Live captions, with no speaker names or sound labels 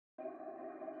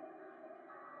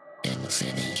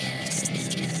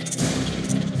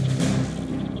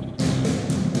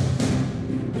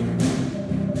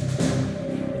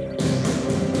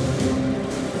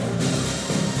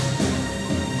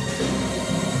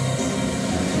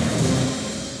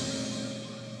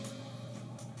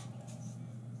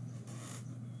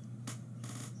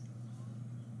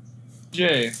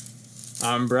Jay.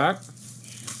 I'm Brock.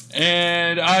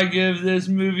 And I give this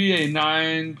movie a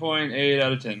 9.8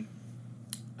 out of 10.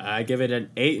 I give it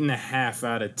an 8.5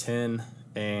 out of 10.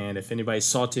 And if anybody's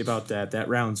salty about that, that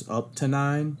rounds up to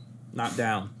 9, not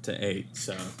down to 8.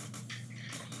 So,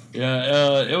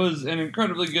 yeah, it was an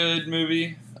incredibly good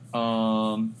movie.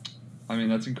 I mean,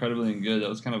 that's incredibly good. That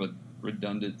was kind of a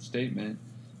redundant statement.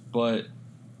 But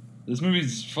this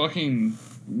movie's fucking...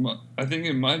 I think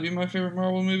it might be my favorite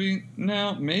Marvel movie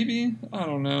now. Maybe. I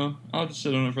don't know. I'll just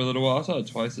sit on it for a little while. I saw it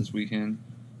twice this weekend.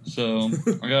 So,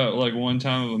 I got, like, one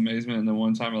time of amazement and then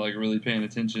one time of, like, really paying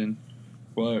attention.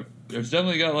 But it's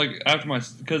definitely got, like, after my...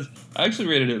 Because I actually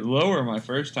rated it lower my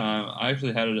first time. I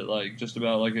actually had it at, like, just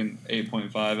about, like, an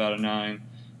 8.5 out of 9. And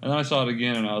then I saw it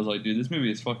again and I was like, dude, this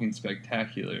movie is fucking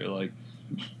spectacular. Like,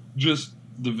 just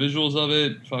the visuals of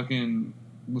it, fucking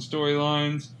the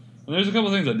storylines. And there's a couple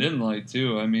things I didn't like,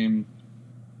 too. I mean,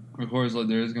 of course, like,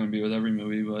 there is going to be with every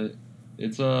movie, but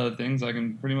it's things I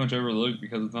can pretty much overlook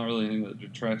because it's not really anything that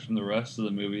detracts from the rest of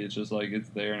the movie. It's just, like, it's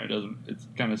there and it's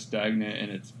kind of stagnant in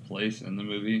its place in the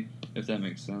movie, if that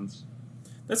makes sense.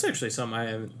 That's actually something I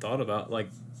haven't thought about. Like,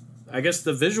 I guess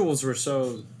the visuals were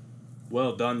so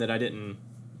well done that I didn't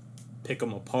pick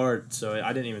them apart, so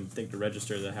I didn't even think to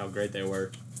register that how great they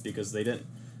were because they didn't...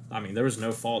 I mean, there was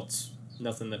no faults.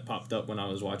 Nothing that popped up when I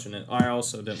was watching it. I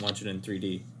also didn't watch it in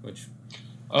 3D, which...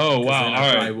 Oh, wow,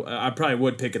 I probably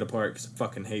would pick it apart because I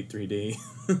fucking hate 3D.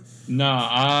 Nah,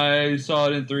 I saw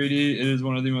it in 3D. It is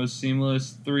one of the most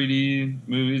seamless 3D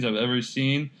movies I've ever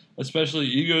seen, especially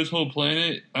Ego's Whole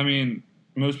Planet. I mean,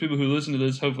 most people who listen to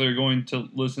this hopefully are going to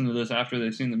listen to this after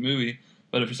they've seen the movie,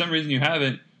 but if for some reason you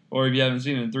haven't, or if you haven't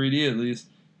seen it in 3D at least,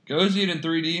 go see it in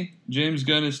 3D. James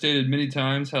Gunn has stated many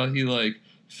times how he, like,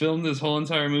 filmed this whole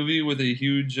entire movie with a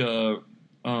huge, I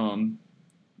don't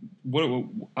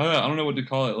know what to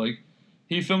call it. Like,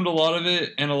 he filmed a lot of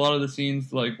it, and a lot of the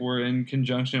scenes, like, were in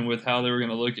conjunction with how they were going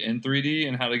to look in 3D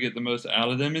and how to get the most out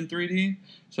of them in 3D.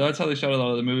 So that's how they shot a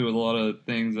lot of the movie, with a lot of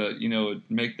things that, you know, would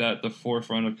make that the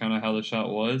forefront of kind of how the shot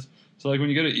was. So, like, when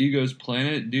you go to Ego's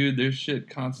Planet, dude, there's shit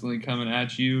constantly coming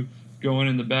at you, going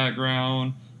in the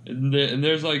background, and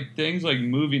there's, like, things, like,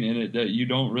 moving in it that you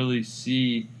don't really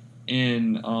see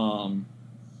in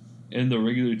the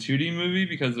regular 2D movie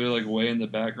because they're, like, way in the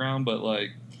background. But,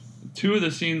 like, two of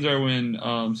the scenes are when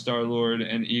Star-Lord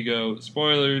and Ego...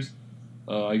 Spoilers,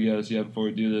 I guess, yeah, before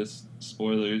we do this,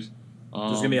 spoilers.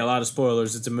 There's going to be a lot of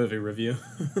spoilers. It's a movie review.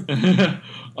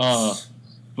 But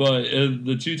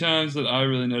the two times that I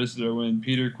really noticed it are when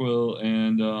Peter Quill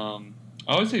and... I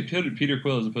always say Peter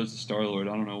Quill as opposed to Star-Lord.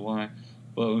 I don't know why.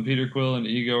 But when Peter Quill and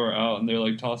Ego are out and they're,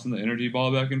 like, tossing the energy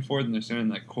ball back and forth and they're standing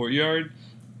in that courtyard,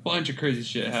 bunch of crazy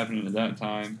shit happening at that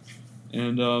time.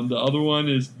 And the other one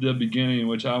is the beginning,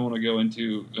 which I want to go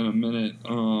into in a minute.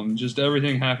 Just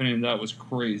everything happening that was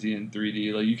crazy in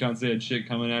 3D. Like, you constantly had shit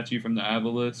coming at you from the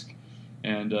obelisk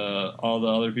and all the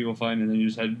other people fighting, and then you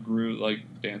just had Groot, like,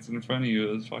 dancing in front of you.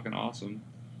 It was fucking awesome.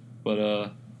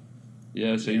 But,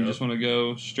 yeah, so you just want to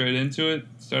go straight into it?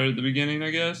 Start at the beginning, I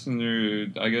guess?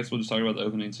 And I guess we'll just talk about the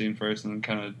opening scene first and then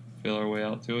kind of feel our way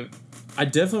out to it. I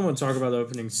definitely want to talk about the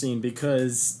opening scene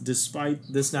because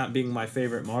despite this not being my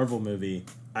favorite Marvel movie,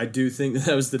 I do think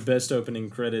that was the best opening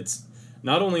credits,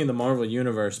 not only in the Marvel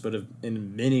universe, but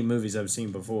in many movies I've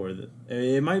seen before.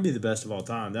 It might be the best of all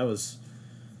time. That was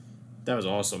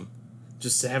awesome.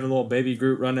 Just to have a little baby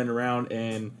Groot running around,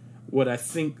 and what I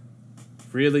think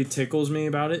really tickles me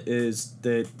about it is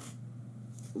that,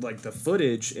 like, the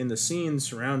footage in the scenes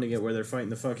surrounding it where they're fighting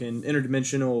the fucking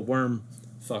interdimensional worm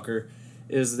fucker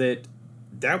is that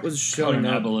was showing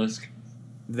up. Obelisk.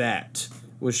 That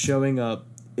was showing up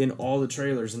in all the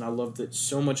trailers, and I love that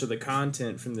so much of the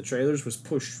content from the trailers was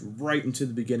pushed right into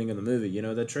the beginning of the movie. You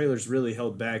know, the trailers really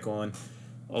held back on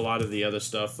a lot of the other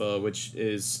stuff, which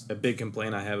is a big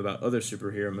complaint I have about other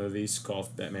superhero movies.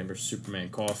 Cough, Batman vs. Superman,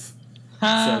 cough. So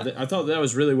I thought that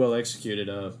was really well executed.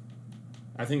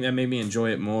 I think that made me enjoy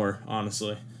it more,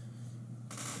 honestly.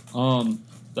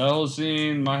 That whole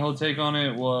scene, my whole take on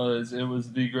it was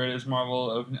the greatest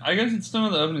Marvel opening. I guess it's still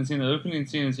not the opening scene. The opening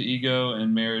scene is Ego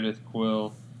and Meredith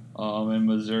Quill in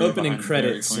Missouri. Opening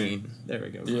credit scene. There we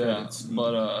go. Yeah,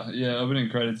 but opening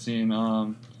credit scene.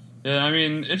 Yeah, I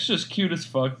mean, it's just cute as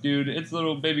fuck, dude. It's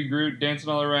little baby Groot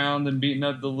dancing all around and beating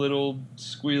up the little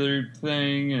squealer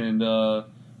thing, and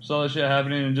Just all that shit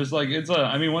happening, and just like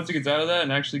I mean, once it gets out of that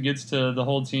and actually gets to the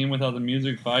whole team without the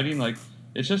music fighting, like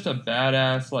it's just a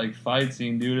badass like fight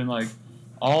scene, dude, and like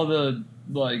all the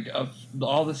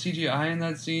all the CGI in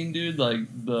that scene, dude, like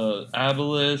the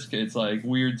obelisk, it's like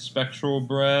weird spectral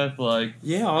breath, like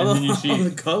Yeah, and then you all see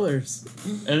the colors.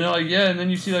 and then and then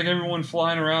you see like everyone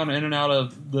flying around in and out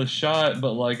of the shot,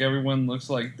 but like everyone looks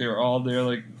like they're all there.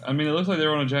 Like I mean, it looks like they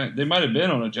were on a giant. They might have been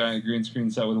on a giant green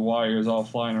screen set with wires all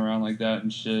flying around like that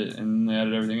and shit, and they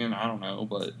added everything in. I don't know,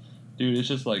 but dude, it's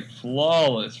just like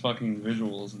flawless fucking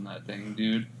visuals in that thing,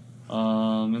 dude.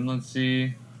 And let's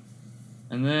see,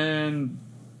 and then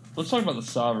let's talk about the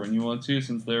Sovereign. You want to,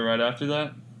 since they're right after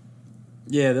that,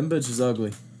 Yeah, them bitches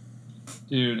ugly.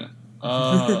 dude.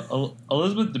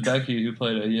 Elizabeth Debicki, who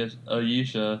played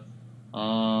Ayesha,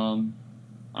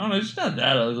 I don't know, she's not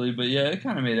that ugly, but yeah, it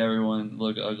kind of made everyone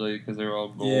look ugly because they were all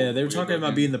gold. Yeah, they were weird talking about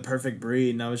looking. being the perfect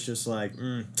breed, and I was just like,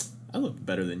 I look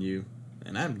better than you,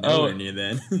 and I'm nowhere near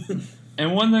that.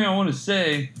 And one thing I want to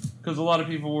say, because a lot of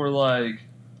people were like,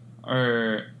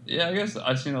 I guess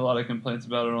I've seen a lot of complaints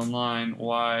about it online,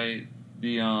 why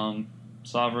the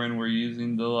Sovereign were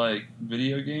using the like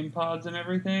video game pods and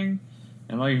everything.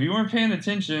 And like, if you weren't paying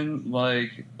attention,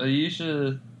 like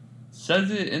Ayesha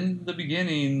says it in the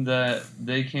beginning that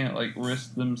they can't like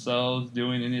risk themselves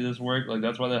doing any of this work. Like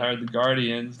that's why they hired the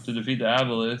Guardians to defeat the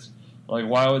Obelisk. Like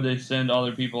why would they send all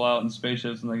their people out in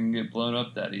spaceships and they can get blown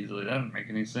up that easily? That doesn't make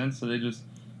any sense. So they just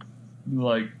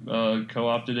like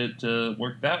co-opted it to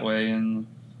work that way. And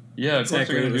yeah, of Exactly, course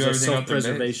they're it gonna was do a everything out their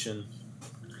base. self-preservation.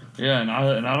 Yeah, and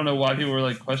I don't know why people were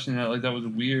like questioning that. Like that was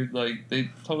weird. Like they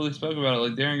totally spoke about it.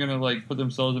 Like they aren't gonna like put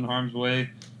themselves in harm's way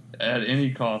at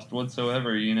any cost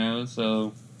whatsoever. You know.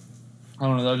 So I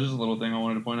don't know. That was just a little thing I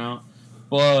wanted to point out.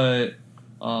 But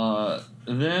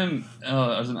them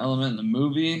as an element in the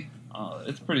movie,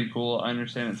 it's pretty cool. I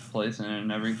understand its place in it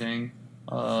and everything.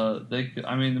 I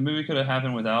mean, the movie could have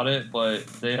happened without it, but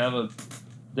they have a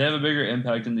bigger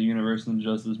impact in the universe than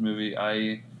just this movie.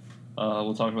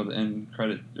 We'll talk about the end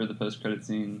credit or the post credit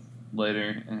scene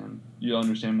later, and you'll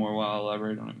understand more while I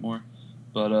elaborate on it more.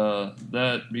 But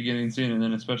that beginning scene, and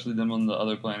then especially them on the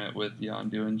other planet with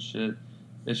Yondu and shit,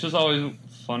 it's just always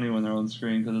funny when they're on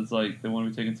screen because it's like they want to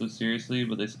be taken so seriously,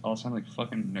 but they all sound like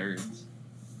fucking nerds.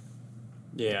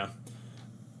 Yeah.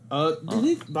 Did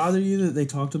it bother you that they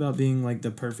talked about being like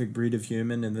the perfect breed of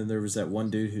human, and then there was that one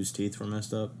dude whose teeth were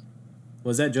messed up?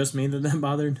 Was that just me that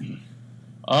bothered?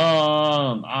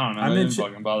 I don't know.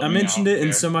 I mentioned it,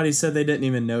 and somebody said they didn't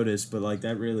even notice, but like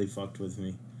that really fucked with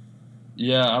me.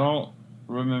 Yeah, I don't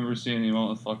remember seeing anyone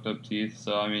with fucked up teeth.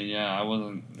 So I mean, yeah, I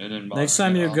wasn't. It didn't bother Next me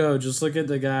time at you all. go, just look at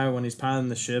the guy when he's piloting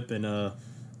the ship, and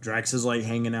Drax is like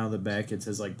hanging out of the back. It's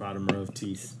his like bottom row of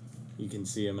teeth. You can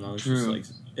see him, and I was just like,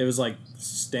 it was like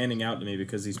standing out to me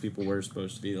because these people were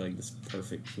supposed to be like this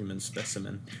perfect human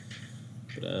specimen.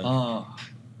 But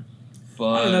but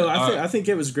I don't know. I think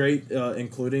it was great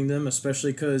including them,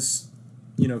 especially because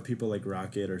people like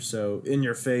Rocket are so in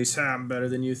your face. I'm better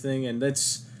than you thing, and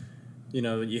that's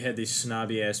you had these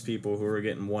snobby ass people who were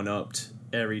getting one upped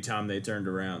every time they turned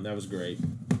around. That was great,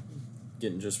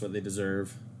 getting just what they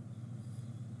deserve.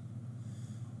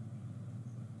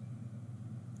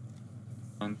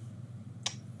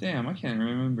 Damn, I can't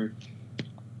remember.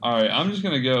 Alright, I'm just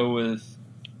gonna go with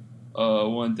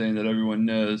one thing that everyone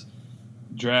knows.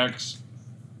 Drax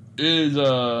is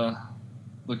the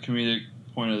comedic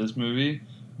point of this movie.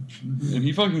 And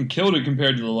he fucking killed it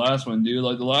compared to the last one, dude.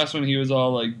 Like the last one he was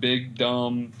all like big,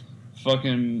 dumb,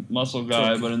 fucking muscle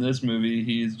guy, but in this movie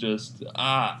he's just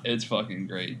it's fucking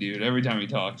great, dude. Every time he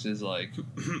talks is like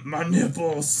my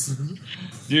nipples.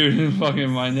 Dude,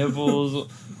 fucking my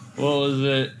nipples. What was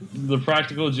it? The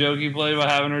practical joke he played by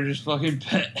having her just fucking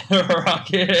pet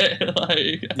Rocket.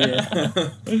 Like,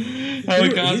 how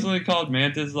he constantly called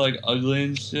Mantis like ugly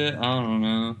and shit. I don't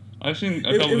know. I've seen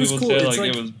a couple people say like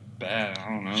it was bad. I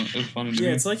don't know. It was funny to me.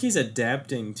 Yeah, it's like he's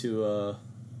adapting to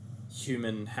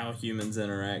how humans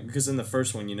interact. Because in the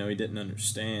first one, he didn't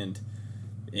understand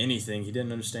anything. He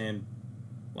didn't understand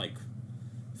like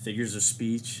figures of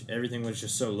speech. Everything was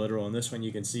just so literal. And this one,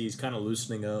 you can see he's kind of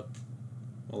loosening up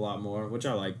a lot more, which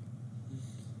I like.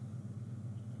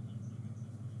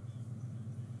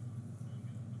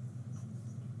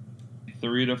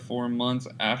 Three to 4 months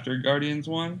after Guardians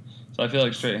 1. So I feel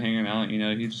like straight hanging out,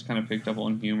 he just kind of picked up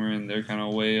on humor and their kind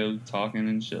of way of talking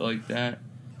and shit like that.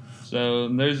 So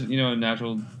there's, a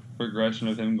natural progression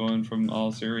of him going from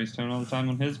all serious tone all the time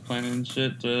on his planet and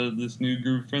shit to this new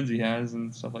group of friends he has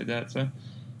and stuff like that. So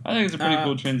I think it's a pretty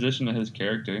cool transition to his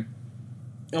character.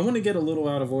 I want to get a little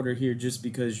out of order here just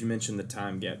because you mentioned the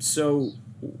time gap. So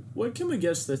what can we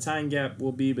guess the time gap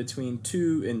will be between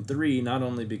 2 and 3? Not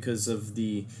only because of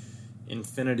the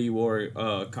Infinity War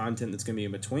content that's going to be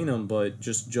in between them, but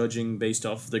just judging based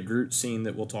off the Groot scene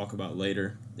that we'll talk about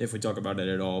later, if we talk about it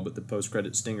at all. But the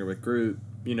post-credit stinger with Groot,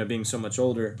 being so much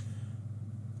older.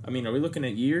 I mean, are we looking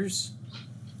at years?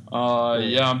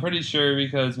 Yeah, I'm pretty sure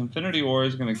because Infinity War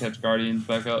is going to catch Guardians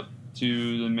back up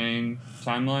to the main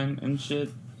timeline and shit.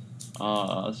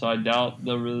 So I doubt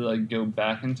they'll really go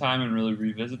back in time and really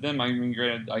revisit them. I mean,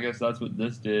 granted, I guess that's what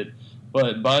this did,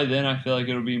 but by then I feel like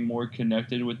it'll be more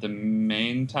connected with the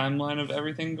main timeline of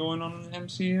everything going on in the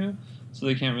MCU. So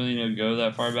they can't really go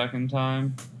that far back in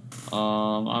time.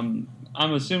 I'm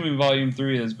assuming Volume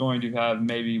 3 is going to have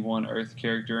maybe one Earth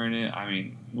character in it. I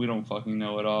mean, we don't fucking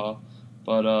know it all.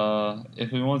 But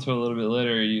if we want to a little bit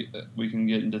later, we can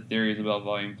get into theories about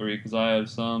Volume 3, because I have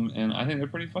some, and I think they're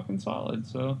pretty fucking solid,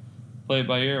 so play it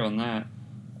by ear on that.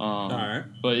 Alright.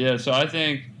 But yeah, so I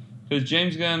think, because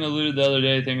James Gunn alluded the other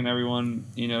day, thanking everyone,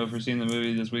 for seeing the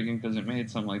movie this weekend, because it made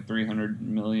something like $300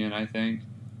 million, I think,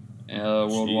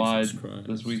 worldwide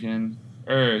this weekend.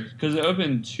 Because it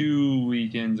opened 2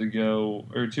 weekends ago,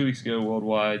 or 2 weeks ago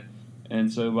worldwide,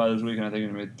 and so by this weekend I think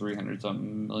it made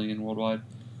 300-something million worldwide.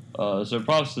 So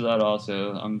props to that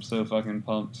also. I'm so fucking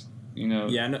pumped.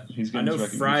 Yeah, I know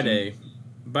Friday.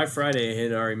 By Friday, it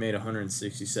had already made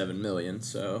 167 million,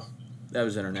 so that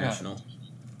was international. God.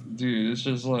 Dude, it's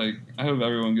just I hope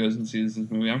everyone goes and sees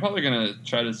this movie. I'm probably gonna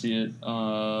try to see it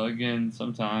again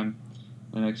sometime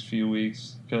in the next few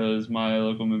weeks, because my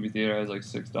local movie theater has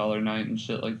 $6 night and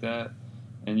shit like that,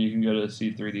 and you can go to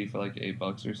see 3D for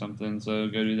 $8 or something. So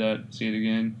go do that, see it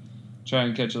again. Try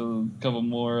and catch a couple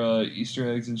more Easter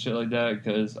eggs and shit like that,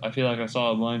 because I feel like I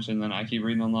saw a bunch, and then I keep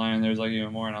reading online, and there's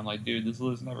even more, and I'm like, dude, this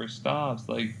list never stops.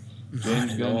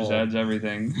 James Gunn just adds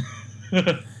everything.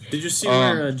 Did you see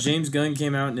where James Gunn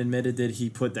came out and admitted that he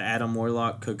put the Adam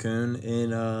Warlock cocoon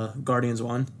in Guardians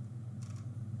 1?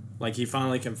 He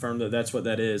finally confirmed that that's what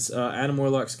that is. Adam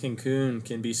Warlock's cocoon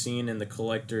can be seen in the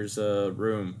collector's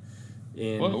room.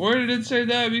 Where did it say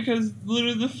that? Because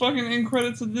literally the fucking end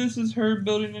credits of this is her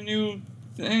building a new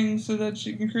thing so that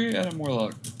she can create Adam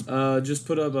Warlock. Just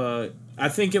put up I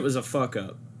think it was a fuck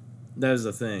up. That is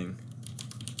the thing.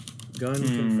 Gunn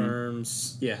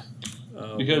confirms. Yeah.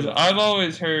 Because I've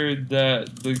always heard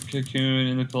that the cocoon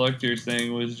and the collector's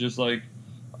thing was just a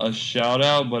shout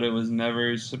out, but it was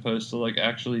never supposed to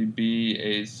actually be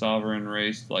a sovereign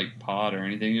race pod or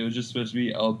anything. It was just supposed to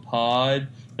be a pod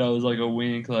that was a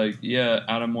wink, yeah,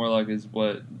 Adam Warlock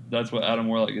that's what Adam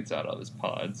Warlock gets out of his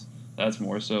pods. That's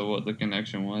more so what the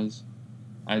connection was,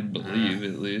 I believe,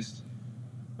 at least.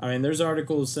 I mean, there's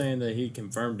articles saying that he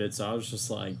confirmed it, so I was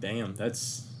just damn,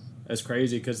 that's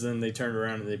crazy, because then they turned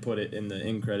around and they put it in the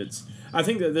end credits. I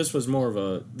think that this was more of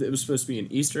it was supposed to be an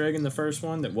Easter egg in the first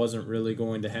one that wasn't really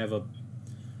going to have a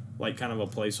kind of a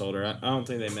placeholder. I don't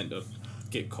think they meant to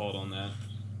get caught on that.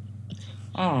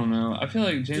 I don't know. I feel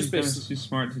like James Gunn is too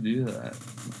smart to do that.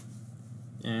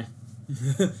 Yeah.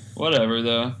 Whatever,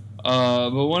 though.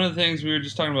 But one of the things, we were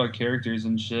just talking about characters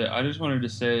and shit. I just wanted to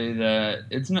say that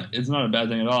it's not a bad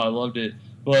thing at all. I loved it,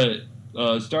 but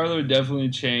Star-Lord definitely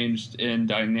changed in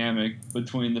dynamic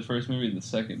between the first movie and the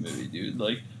second movie, dude.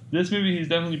 This movie, he's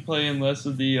definitely playing less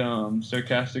of the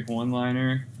sarcastic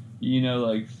one-liner,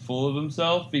 full of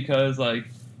himself, because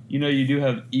you do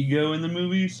have ego in the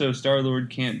movie, so Star-Lord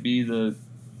can't be the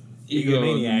ego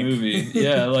of the movie.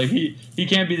 Yeah, he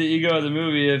can't be the ego of the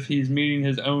movie if he's meeting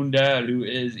his own dad, who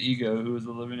is Ego, who is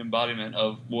the living embodiment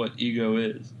of what ego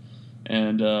is.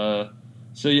 And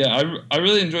so yeah, I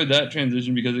really enjoyed that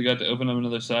transition, because it got to open up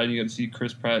another side. You got to see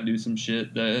Chris Pratt do some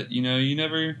shit that you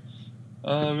never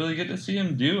really get to see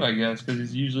him do, I guess, because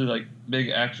he's usually big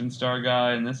action star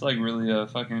guy, and this really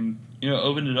fucking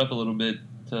opened it up a little bit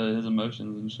to his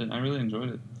emotions and shit. And I really enjoyed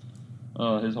it.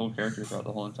 His whole character throughout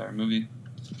the whole entire movie.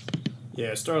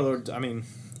 Yeah, Star-Lord, I mean,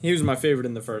 he was my favorite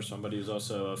in the first one, but he was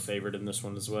also a favorite in this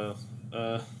one as well.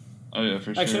 Oh yeah,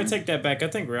 for sure. Actually, I take that back. I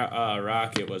think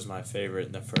Rocket was my favorite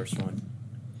in the first one.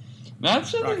 Not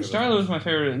so think Star-Lord was my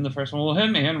favorite in the first one. Well,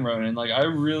 him and Ronan. I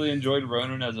really enjoyed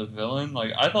Ronan as a villain.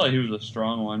 I thought he was a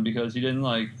strong one, because he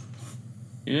didn't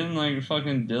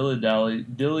fucking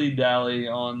dilly dally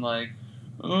on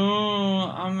oh,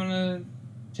 I'm gonna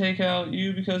take out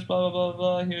you because blah blah blah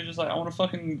blah. He was just I want to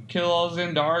fucking kill all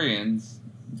Xandarians.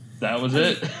 That was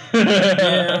it.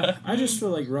 Yeah, I just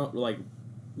feel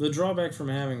the drawback from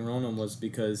having Ronan was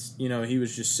because he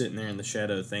was just sitting there in the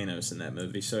shadow of Thanos in that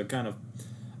movie, so it kind of,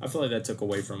 I feel like that took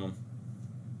away from him.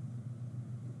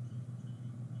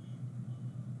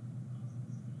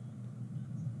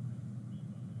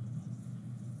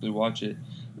 To watch it,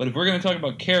 but if we're gonna talk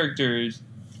about characters,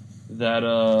 that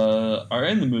are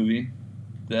in the movie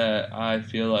that I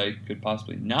feel like could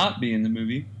possibly not be in the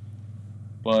movie,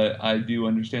 but I do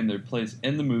understand their place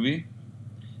in the movie.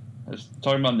 I was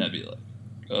talking about Nebula.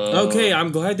 Okay,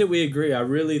 I'm glad that we agree. I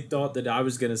really thought that I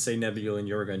was going to say Nebula and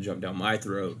you were going to jump down my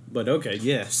throat. But okay,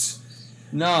 yes.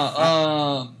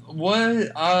 Nah,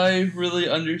 what I really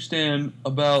understand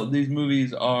about these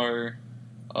movies are,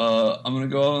 I'm gonna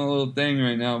go on a little thing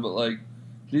right now, but like,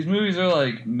 these movies are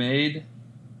like made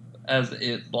as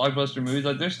blockbuster movies.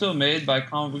 Like, they're still made by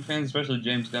comic book fans, especially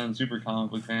James Gunn, super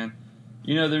comic book fan.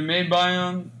 You know, they're made by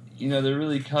them. You know, they're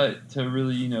really cut to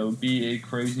really, be a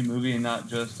crazy movie and not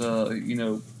just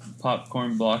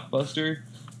popcorn blockbuster.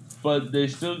 But they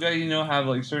still got, have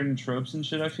like certain tropes and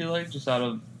shit, I feel like, just out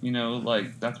of,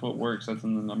 like, that's what works, that's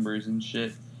in the numbers and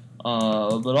shit.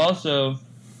 But also,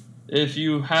 if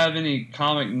you have any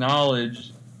comic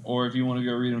knowledge, or if you want to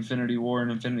go read Infinity War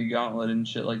and Infinity Gauntlet and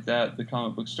shit like that, the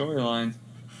comic book storylines,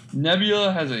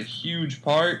 Nebula has a huge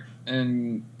part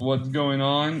in what's going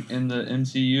on in the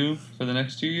MCU for the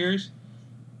next 2 years.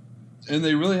 And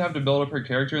they really have to build up her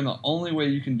character, and the only way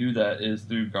you can do that is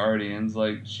through Guardians.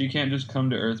 Like, she can't just come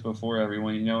to Earth before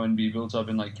everyone, and be built up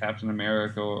in, like, Captain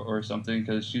America or something,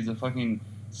 because she's a fucking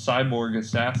cyborg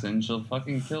assassin. She'll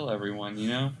fucking kill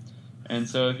everyone. And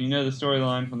so if you know the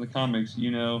storyline from the comics,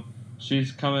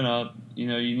 she's coming up, you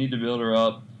need to build her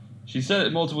up. She said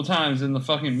it multiple times in the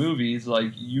fucking movies,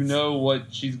 like, what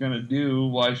she's gonna do,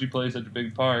 why she plays such a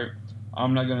big part.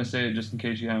 I'm not gonna say it just in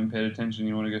case you haven't paid attention,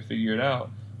 you want to go figure it out.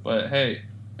 But hey,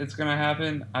 it's gonna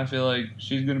happen. I feel like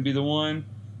she's gonna be the one.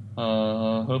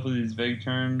 Hopefully these vague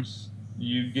terms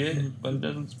you get, but it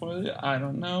doesn't spoil it. I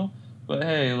don't know. But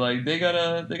hey, like, they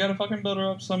gotta fucking build her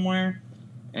up somewhere,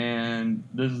 and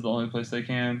this is the only place they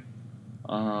can.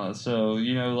 So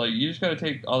like, you just gotta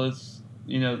take all this,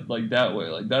 like, that way.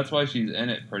 Like, that's why she's in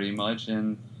it pretty much,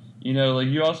 and like,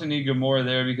 you also need Gamora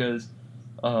there because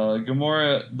the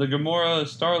Gamora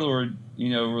Star-Lord,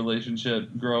 relationship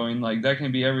growing, like, that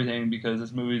can be everything because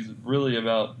this movie's really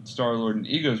about Star-Lord and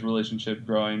Ego's relationship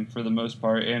growing for the most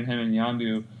part, and him and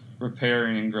Yondu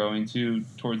repairing and growing too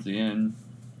towards the end.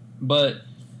 But,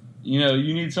 you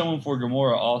need someone for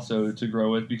Gamora also to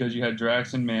grow with because you had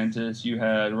Drax and Mantis, you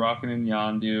had Rocket and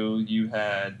Yondu, you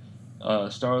had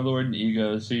Star-Lord and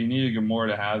Ego, so you needed Gamora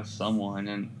to have someone,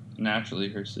 and naturally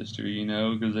her sister,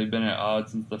 because they've been at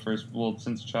odds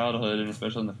since childhood, and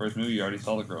especially in the first movie, you already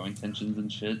saw the growing tensions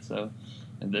and shit. So,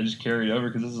 and they just carried over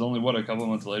because this is only a couple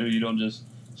months later. You don't just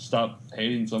stop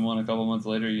hating someone a couple months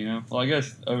later, Well, I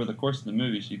guess over the course of the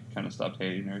movie, she kind of stopped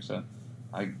hating her, so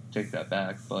I take that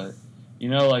back. But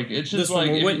like, it's just this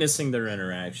like we're witnessing their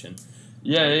interaction.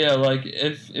 Yeah. Like,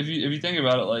 if you think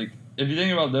about it, like, if you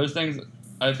think about those things,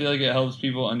 I feel like it helps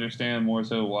people understand more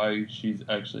so why she's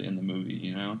actually in the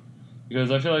movie, Because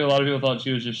I feel like a lot of people thought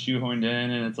she was just shoehorned in,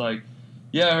 and it's like,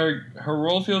 yeah, her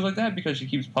role feels like that because she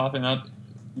keeps popping up,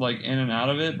 like, in and out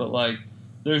of it, but, like,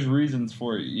 there's reasons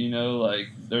for it, Like,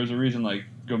 there's a reason, like,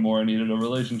 Gamora needed a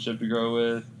relationship to grow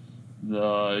with,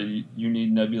 you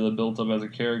need Nebula built up as a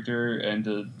character, and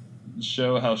to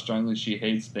show how strongly she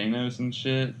hates Thanos and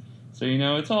shit. So,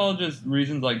 it's all just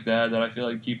reasons like that I feel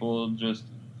like people just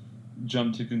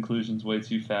jump to conclusions way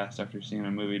too fast after seeing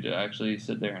a movie to actually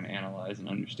sit there and analyze and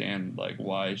understand, like,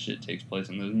 why shit takes place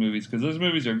in those movies, because those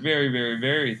movies are very, very,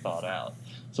 very thought out.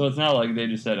 So it's not like they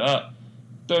just said,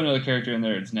 throw another character in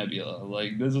there, it's Nebula.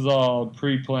 Like, this is all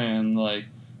pre-planned, like,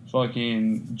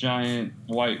 fucking giant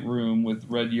white room with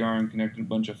red yarn connecting a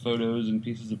bunch of photos and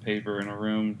pieces of paper in a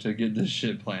room to get this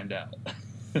shit planned out.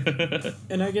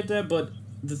 And I get that, but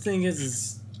the thing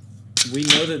is we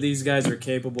know that these guys are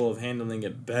capable of handling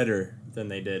it better than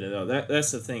they did.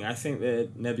 That's the thing. I think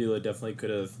that Nebula definitely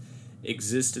could have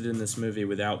existed in this movie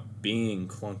without being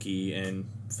clunky and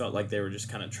felt like they were just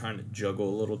kind of trying to juggle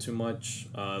a little too much.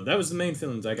 That was the main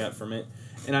feelings I got from it.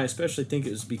 And I especially think it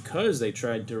was because they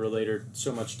tried to relate her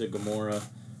so much to Gamora,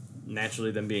 naturally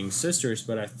them being sisters,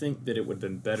 but I think that it would have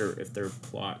been better if their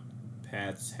plot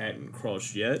paths hadn't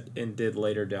crossed yet and did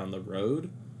later down the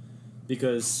road.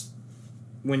 Because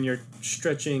when you're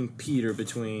stretching Peter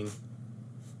between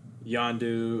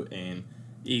Yondu and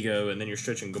Ego, and then you're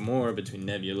stretching Gamora between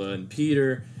Nebula and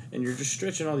Peter, and you're just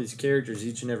stretching all these characters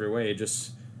each and every way,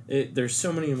 there's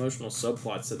so many emotional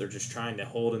subplots that they're just trying to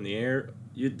hold in the air.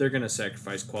 They're going to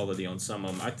sacrifice quality on some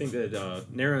of them. I think that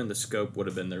narrowing the scope would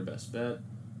have been their best bet.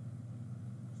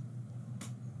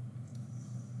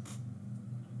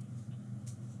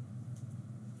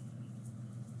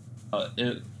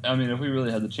 If we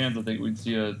really had the chance, I think we'd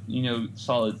see a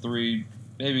solid 3,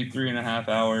 maybe 3.5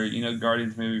 hour,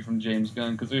 Guardians movie from James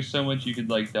Gunn, because there's so much you could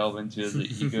like delve into the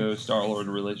Ego Star-Lord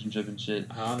relationship and shit.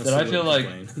 Honestly, that I feel like,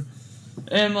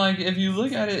 and like if you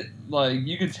look at it, like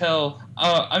you could tell.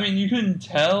 I mean, you couldn't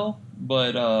tell,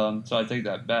 but so I take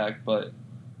that back. But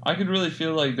I could really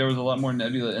feel like there was a lot more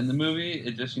Nebula in the movie.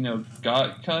 It just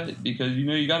got cut because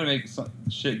you got to make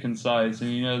shit concise,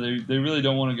 and they really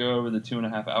don't want to go over the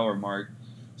 2.5 hour mark.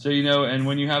 So and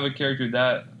when you have a character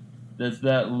that's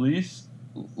that least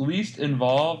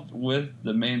involved with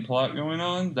the main plot going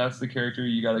on, that's the character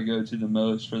you got to go to the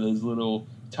most for those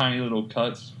tiny little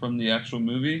cuts from the actual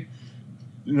movie.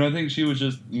 I think she was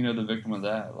just the victim of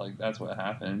that. Like that's what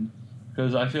happened.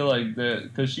 Because I feel like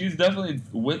because she's definitely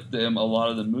with them a lot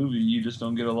of the movie, you just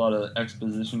don't get a lot of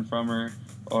exposition from her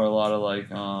or a lot of like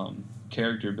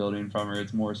character building from her.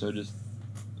 It's more so just,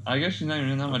 I guess she's not even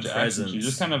in that much action. She's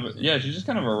just kind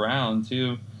of around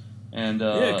too. And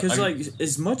because like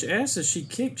as much ass as she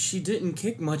kicked, she didn't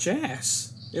kick much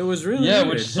ass. It was really weird.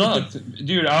 Which sucked,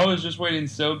 dude. I was just waiting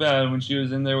so bad when she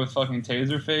was in there with fucking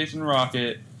Taserface and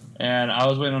Rocket. And I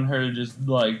was waiting on her to just,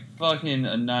 like, fucking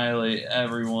annihilate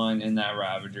everyone in that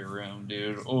Ravager room,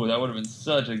 dude. Oh, that would have been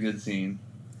such a good scene.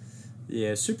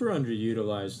 Yeah, super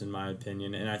underutilized, in my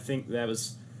opinion. And I think it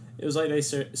was like they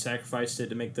sacrificed it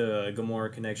to make the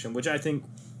Gamora connection, which I think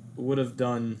would have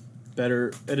done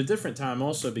better at a different time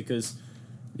also because,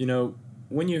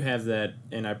 when you have that,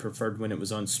 and I preferred when it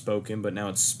was unspoken, but now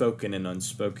it's spoken and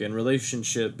unspoken,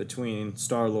 relationship between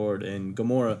Star-Lord and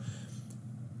Gamora,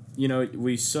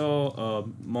 we saw a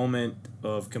moment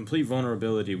of complete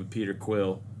vulnerability with Peter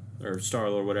Quill, or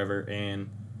Star-Lord, whatever, and,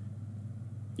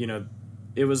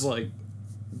 it was like,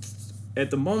 at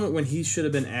the moment when he should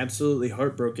have been absolutely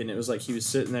heartbroken, it was like he was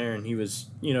sitting there and he was,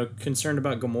 concerned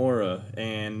about Gamora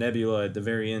and Nebula at the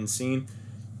very end scene,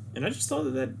 and I just thought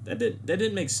that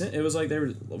didn't make sense. It was like they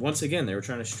were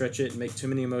trying to stretch it and make too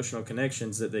many emotional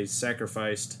connections that they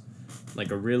sacrificed, like,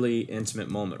 a really intimate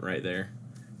moment right there.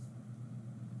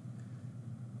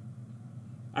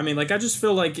 I mean, like, I just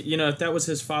feel like, if that was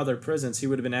his father presence, he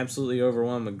would have been absolutely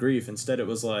overwhelmed with grief. Instead, it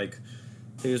was like,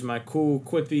 here's my cool,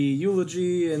 quippy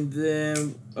eulogy, and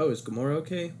then, oh, is Gamora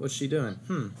okay? What's she doing?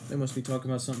 They must be talking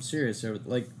about something serious.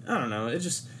 Like, I don't know.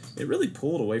 It really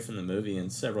pulled away from the movie in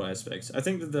several aspects. I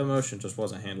think that the emotion just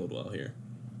wasn't handled well here.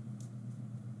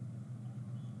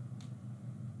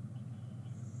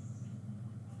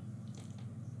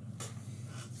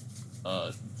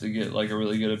 To get like a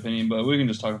really good opinion, but we can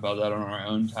just talk about that on our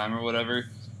own time or whatever.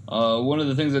 One of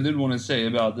the things I did want to say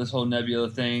about this whole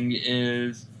Nebula thing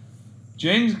is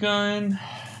James Gunn,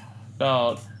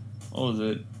 about,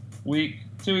 2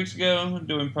 weeks ago,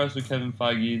 doing press with Kevin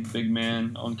Feige, big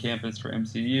man on campus for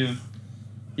MCU,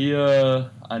 he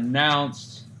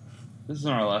announced, this is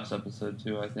in our last episode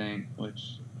too, I think,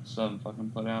 which still haven't fucking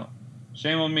put out.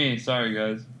 Shame on me, sorry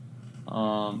guys.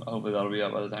 Hopefully that'll be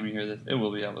out by the time you hear this. It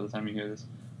will be out by the time you hear this.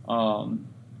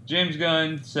 James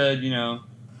Gunn said,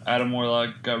 Adam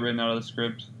Warlock got written out of the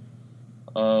script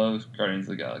of Guardians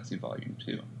of the Galaxy Volume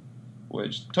 2.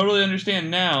 Which, totally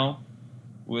understand now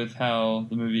with how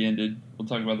the movie ended. We'll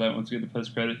talk about that once we get the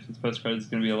post-credits. The post-credits is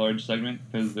going to be a large segment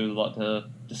because there's a lot to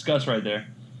discuss right there.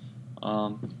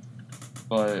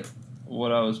 But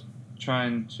what I was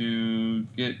trying to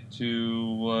get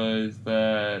to was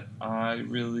that I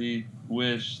really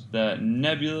wish that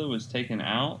Nebula was taken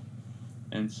out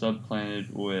and subplanted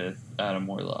with Adam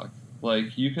Warlock. Like,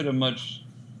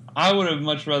 I would have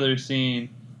much rather seen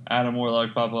Adam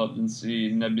Warlock pop up than see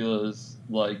Nebula's,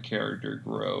 like, character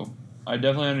grow. I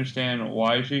definitely understand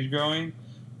why she's growing,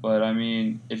 but, I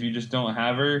mean, if you just don't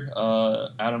have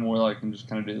her, Adam Warlock can just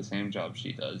kind of do the same job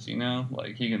she does,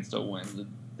 Like, he can still win the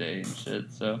day and shit,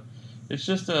 so it's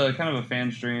just a kind of a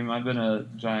fan stream. I've been a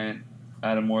giant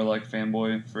Adam Warlock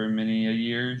fanboy for many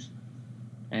years,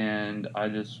 and I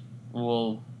just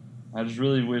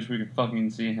really wish we could fucking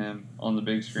see him on the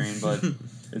big screen, but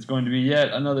it's going to be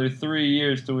yet another 3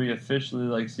 years till we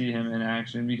officially see him in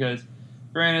action, because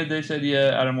granted, they said,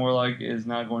 Adam Warlock is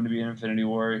not going to be in Infinity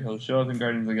War. He'll show up in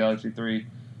Guardians of the Galaxy 3.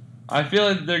 I feel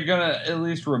like they're going to at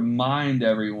least remind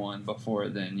everyone before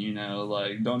then,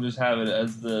 don't just have it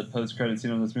as the post-credit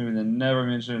scene of this movie and then never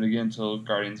mention it again until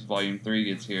Guardians Volume 3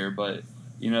 gets here, but,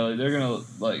 they're going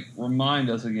to, remind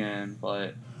us again,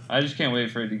 but I just can't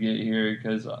wait for it to get here,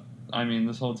 because,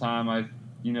 this whole time,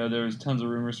 there was tons of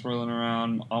rumors swirling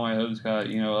around. All my hopes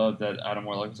got, up that Adam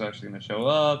Warlock was actually going to show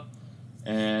up,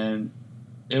 and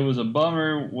it was a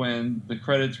bummer when the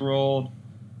credits rolled,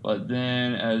 but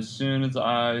then as soon as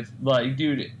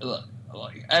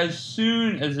as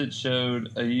soon as it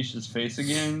showed Aisha's face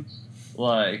again,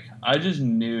 Like, I just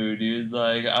knew, dude.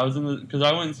 Like, I was in the... Because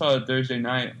I went and saw it Thursday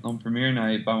night on premiere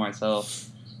night by myself.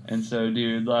 And so,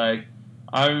 dude, like,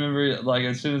 I remember, like,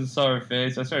 as soon as I saw her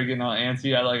face, I started getting all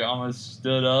antsy. I, like, almost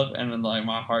stood up, and then, like,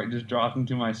 my heart just dropped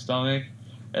into my stomach.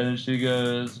 And then she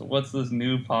goes, "What's this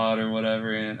new pod or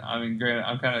whatever?" And, I mean, granted,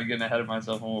 I'm kind of getting ahead of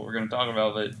myself on what we're going to talk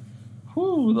about, but,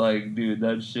 whew, like, dude,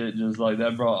 that shit just, like,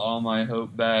 that brought all my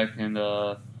hope back. And,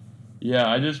 yeah,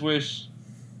 I just wish...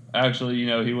 Actually, you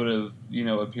know, he would have, you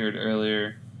know, appeared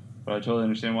earlier, but I totally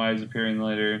understand why he's appearing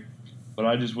later. But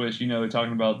I just wish, you know,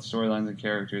 talking about storylines and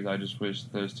characters, I just wish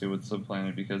those two would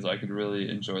subplant because I could really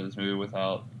enjoy this movie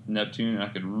without Neptune, and I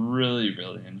could really,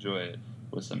 really enjoy it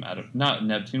with some not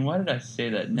Neptune. Why did I say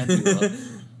that? Nebula.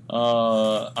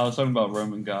 I was talking about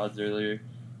Roman gods earlier.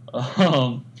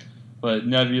 But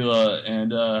Nebula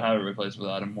and how to replace with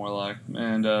Adam Warlock.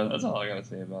 And that's all I got to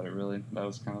say about it, really. That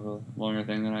was kind of a longer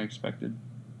thing than I expected.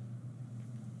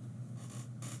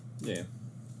 Yeah.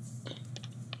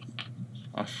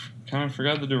 I kind of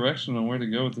forgot the direction on where to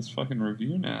go with this fucking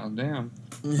review now. Damn.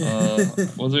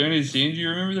 Was there any scenes you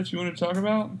remember that you want to talk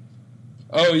about?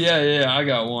 Oh, yeah, I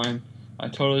got one. I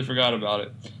totally forgot about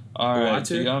it. Alright,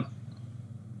 so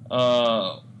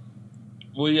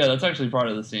well, yeah, that's actually part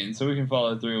of the scene, so we can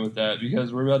follow through with that,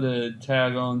 because we're about to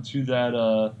tag on to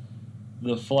that,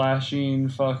 the flashing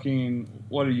fucking,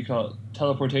 what do you call it,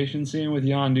 teleportation scene with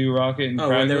Yondu, Rocket, and Kraglin.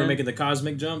 When they were making the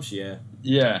cosmic jumps? Yeah.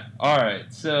 Yeah,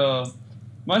 alright, so,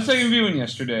 my second viewing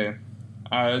yesterday,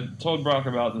 I told Brock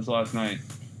about this last night,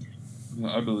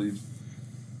 I believe.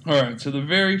 Alright, so the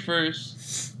very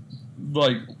first,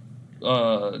 like,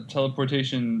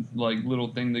 teleportation, like,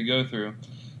 little thing they go through,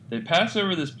 they pass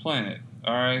over this planet,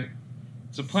 alright?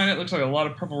 It's a planet that looks like a lot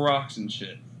of purple rocks and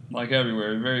shit. Like,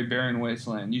 everywhere. A very barren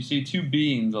wasteland. You see two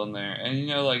beings on there, and, you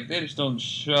know, like, they just don't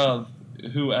shove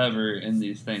whoever in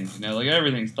these things, you know? Like,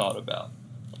 everything's thought about.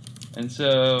 And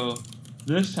so,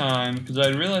 this time, because I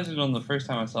realized it on the first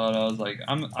time I saw it, I was like,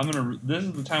 this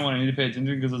is the time when I need to pay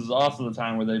attention, because this is also the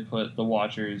time where they put the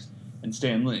Watchers and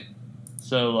Stan Lee.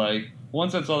 So, like,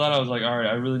 once I saw that, I was like, alright,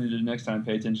 I really need to next time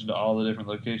pay attention to all the different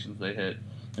locations they hit.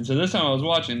 And so this time I was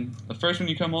watching, the first one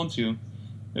you come onto,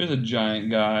 there's a giant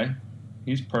guy.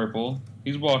 He's purple.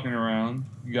 He's walking around.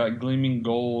 You got gleaming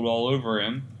gold all over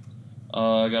him.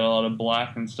 Got a lot of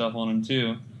black and stuff on him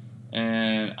too.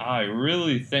 And I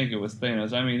really think it was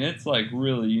Thanos. I mean, it's like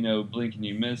really, you know, blink and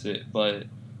you miss it. But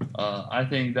I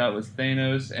think that was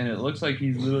Thanos. And it looks like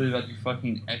he's literally about to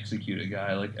fucking execute a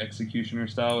guy. Like executioner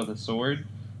style with a sword.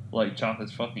 Like chop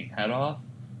his fucking head off.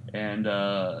 And,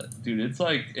 dude, it's,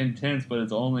 like, intense, but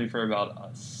it's only for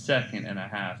about a second and a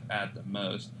half at the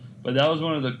most. But that was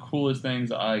one of the coolest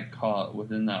things I caught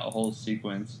within that whole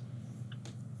sequence.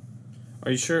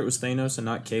 Are you sure it was Thanos and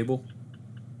not Cable?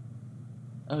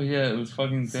 Oh, yeah, it was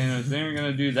fucking Thanos. They ain't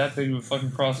gonna do that big of a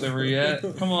fucking crossover yet.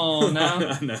 Come on,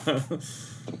 now. No.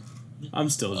 I'm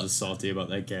still just salty about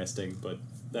that casting, but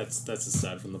that's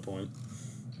aside from the point.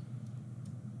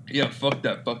 Yeah, fuck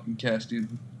that fucking cast,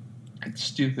 dude. It's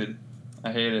stupid.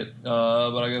 I hate it.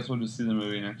 But I guess we'll just see the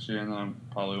movie next year, and then I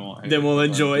probably won't hate it. Then we'll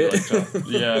enjoy it.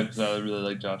 Yeah, because I really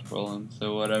like Josh Brolin.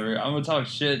 So whatever. I'm going to talk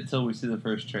shit until we see the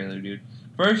first trailer, dude.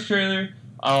 First trailer,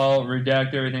 I'll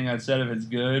redact everything I said if it's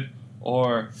good,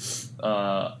 or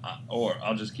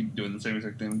I'll just keep doing the same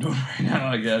exact thing I'm doing right now,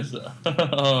 I guess.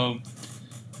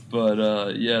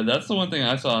 But yeah, that's the one thing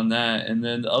I saw on that. And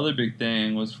then the other big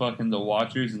thing was fucking the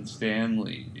Watchers and Stan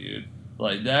Lee, dude.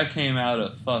 Like, that came out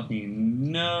of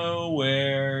fucking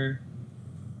nowhere.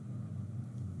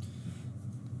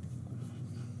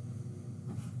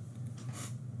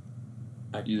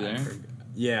 You there?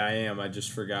 Yeah, I am. I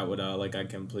just forgot what, I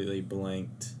completely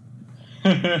blanked.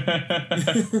 I'm not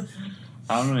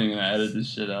even gonna edit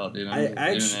this shit out, dude.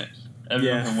 I'm just doing it.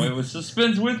 Everyone can wait with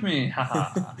suspense with me.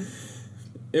 Haha.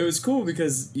 It was cool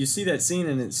because you see that scene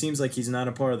and it seems like he's not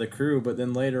a part of the crew, but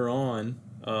then later on,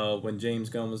 when James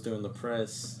Gunn was doing the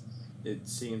press, it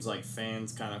seems like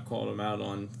fans kind of called him out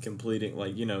on completing,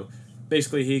 like, you know,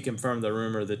 basically he confirmed the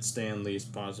rumor that Stan Lee's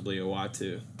possibly a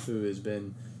Uatu, who has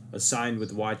been assigned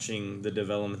with watching the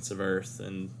developments of Earth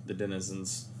and the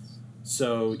denizens.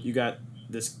 So you got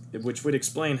this, which would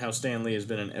explain how Stan Lee has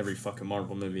been in every fucking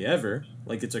Marvel movie ever.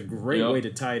 Like, it's a great way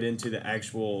to tie it into the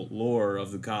actual lore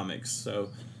of the comics. So,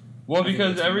 well,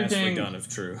 because everything done if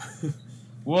true.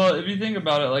 Well, if you think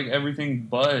about it, like, everything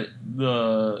but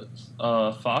the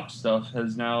Fox stuff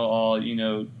has now all, you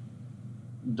know,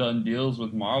 done deals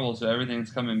with Marvel, so everything's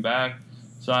coming back.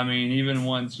 So, I mean, even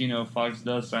once, Fox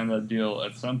does sign that deal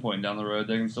at some point down the road,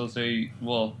 they can still say,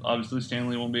 well, obviously Stan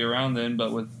Lee won't be around then,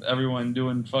 but with everyone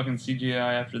doing fucking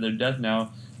CGI after their death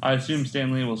now, I assume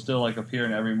Stan Lee will still, like, appear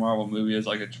in every Marvel movie as,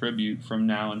 like, a tribute from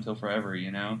now until forever,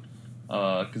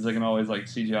 Because they can always, like,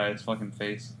 CGI his fucking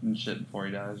face and shit before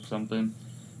he dies or something.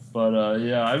 But,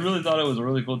 yeah, I really thought it was a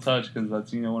really cool touch because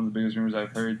that's, one of the biggest rumors I've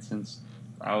heard since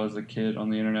I was a kid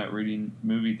on the internet reading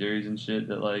movie theories and shit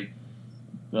that, like,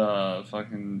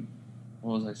 fucking,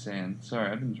 what was I saying?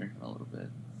 Sorry, I've been drinking a little bit.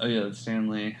 Oh yeah, Stan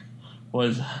Lee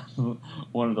was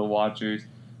one of the Watchers.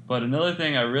 But another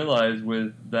thing I realized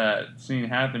with that scene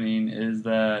happening is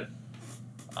that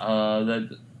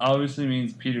that obviously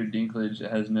means Peter Dinklage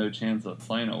has no chance of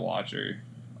playing a Watcher.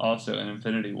 Also in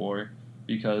Infinity War,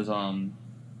 because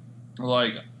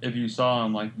like if you saw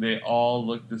them, like they all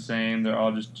look the same. They're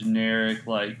all just generic,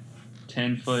 like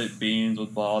 10-foot beings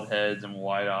with bald heads and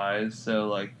white eyes. So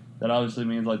like that obviously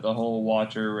means like the whole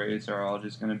Watcher race are all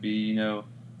just going to be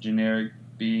generic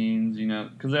beings,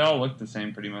 because they all look the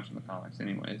same pretty much in the comics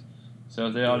anyways. So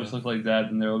if they all just look like that,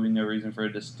 then there will be no reason for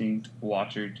a distinct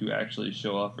Watcher to actually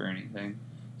show up or anything.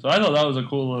 So I thought that was a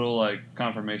cool little like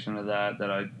confirmation of that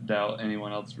I doubt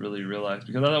anyone else really realized,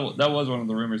 because that was one of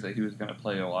the rumors that he was going to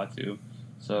play Uatu.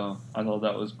 So I thought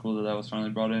that was cool that was finally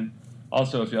brought in.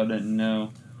 Also, if y'all didn't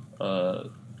know,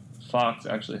 Fox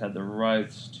actually had the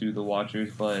rights to the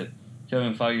Watchers, but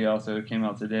Kevin Feige also came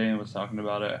out today and was talking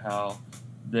about it, how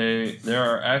there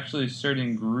are actually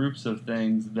certain groups of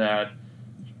things that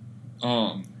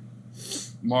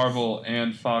Marvel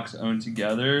and Fox own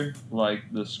together, like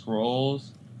the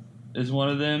Skrulls is one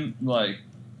of them. Like,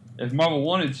 if Marvel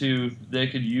wanted to, they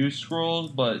could use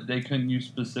Skrulls, but they couldn't use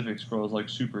specific Skrulls like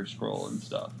Super Skrull and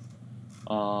stuff.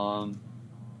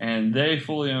 And they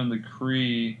fully own the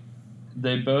Kree.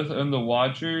 They both own the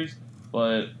Watchers,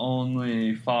 but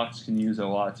only Fox can use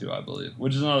Uatu, I believe.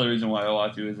 Which is another reason why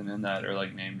Uatu isn't in that or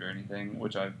like named or anything,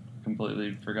 which I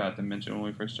completely forgot to mention when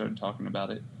we first started talking about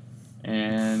it.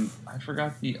 And I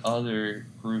forgot the other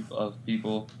group of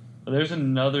people. But there's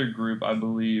another group, I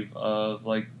believe, of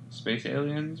like space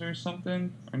aliens or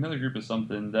something, or another group of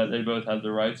something that they both have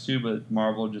the rights to, but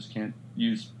Marvel just can't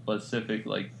use specific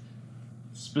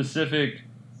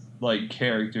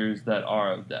characters that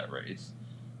are of that race.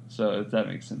 So if that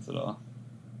makes sense at all.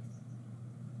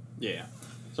 Yeah.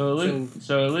 So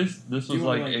at least this was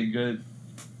like a good.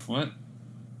 What?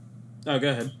 Oh, go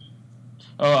ahead.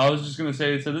 Oh, I was just gonna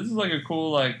say. So this is like a cool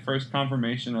like first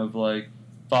confirmation of like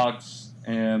Fox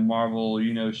and Marvel,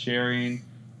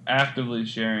 actively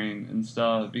sharing and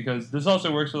stuff, because this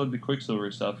also works with like the Quicksilver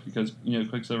stuff, because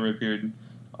Quicksilver appeared in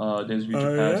Days of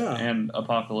Future Past and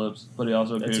Apocalypse, but he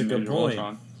also appeared in Age of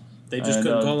Ultron. They just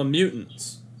couldn't call them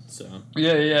mutants. So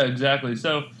yeah, exactly.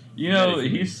 So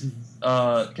he's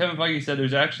Kevin Feige said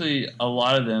there's actually a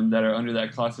lot of them that are under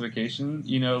that classification.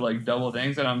 Like double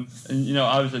things, and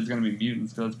obviously it's going to be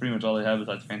mutants because that's pretty much all they have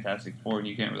besides Fantastic Four, and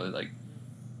you can't really like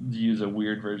use a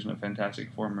weird version of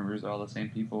Fantastic Four members. They're all the same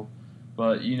people.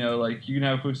 But like you can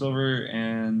have Quicksilver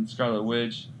and Scarlet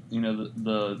Witch,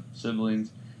 the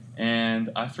siblings, and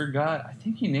I forgot. I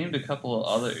think he named a couple of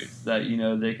others that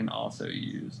they can also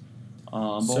use.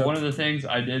 But one of the things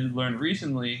I did learn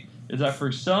recently is that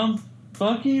for some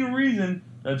fucking reason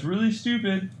that's really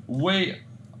stupid. Wait,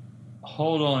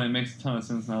 hold on. It makes a ton of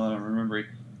sense now that I'm remembering.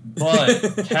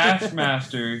 But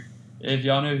Taskmaster, if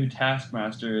y'all know who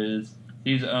Taskmaster is,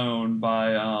 he's owned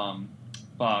by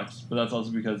Fox, but that's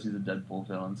also because he's a Deadpool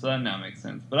villain, so that now makes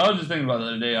sense. But I was just thinking about it the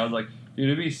other day. I was like, dude,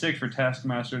 it'd be sick for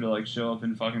Taskmaster to like show up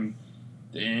in fucking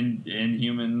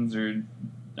Inhumans or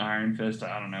Iron Fist.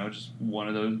 I don't know, just one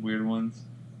of those weird ones.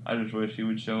 I just wish he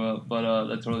would show up, but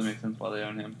that totally makes sense why they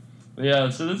own him. But yeah,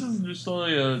 so this is just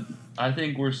slowly I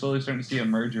think we're slowly starting to see a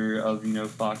merger of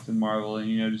Fox and Marvel,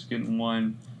 and just getting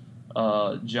one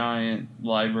giant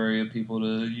library of people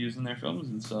to use in their films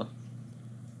and stuff.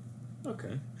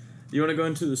 Okay. You want to go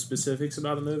into the specifics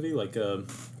about the movie? Like,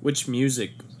 which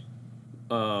music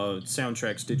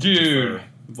soundtracks did you prefer?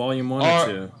 Volume 1 or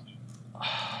 2?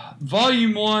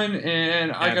 Volume 1,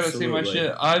 and I gotta say my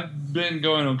shit. I've been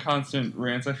going on constant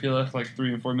rants. I feel like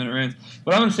 3 and 4 minute rants.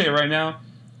 But I'm gonna say it right now.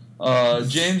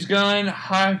 James Gunn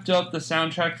hyped up the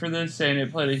soundtrack for this, saying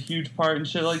it played a huge part and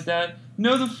shit like that.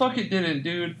 No, the fuck it didn't,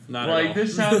 dude. Not at all.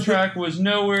 This soundtrack was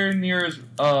nowhere near as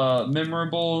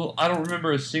memorable. I don't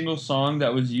remember a single song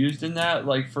that was used in that.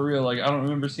 Like, for real, I don't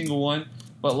remember a single one.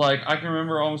 But, I can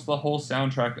remember almost the whole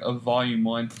soundtrack of Volume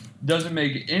 1. Doesn't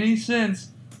make any sense,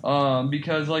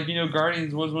 because,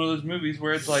 Guardians was one of those movies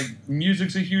where it's,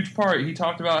 music's a huge part. He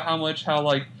talked about how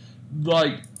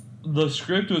the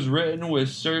script was written with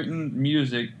certain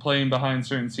music playing behind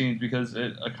certain scenes because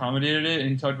it accommodated it, and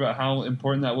he talked about how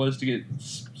important that was to get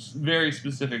very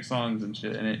specific songs and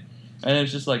shit in it. And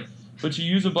it's just like, but you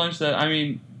use a bunch that, I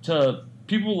mean, to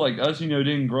people like us,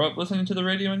 didn't grow up listening to the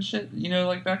radio and shit,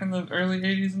 like back in the early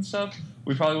 80s and stuff,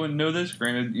 we probably wouldn't know this.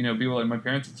 Granted, people like my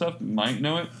parents and stuff might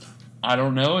know it. I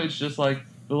don't know. It's just like,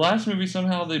 the last movie,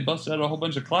 somehow they busted out a whole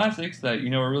bunch of classics that,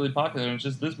 were really popular, and it's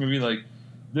just this movie, like,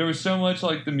 there was so much,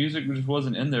 like, the music just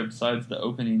wasn't in there besides the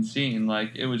opening scene.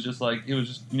 Like, it was just,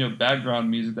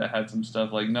 background music that had some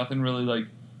stuff. Like, nothing really, like,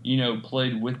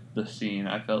 played with the scene.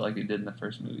 I felt like it did in the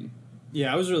first movie.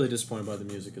 Yeah, I was really disappointed by the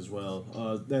music as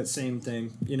well. That same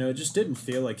thing. It just didn't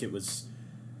feel like it was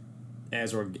it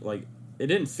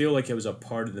didn't feel like it was a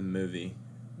part of the movie,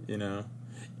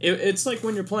 It's like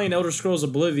when you're playing Elder Scrolls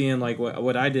Oblivion, like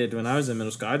what I did when I was in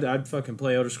middle school. I'd fucking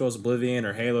play Elder Scrolls Oblivion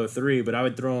or Halo 3, but I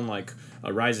would throw in like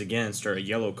a Rise Against or a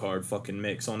Yellow Card fucking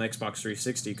mix on Xbox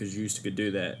 360 because you used to could do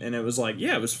that. And it was like,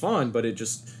 yeah, it was fun, but it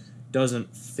just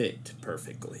doesn't fit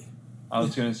perfectly. I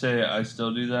was going to say, I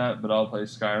still do that, but I'll play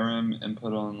Skyrim and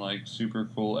put on, like, super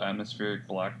cool atmospheric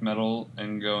black metal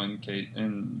and go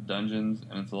in dungeons,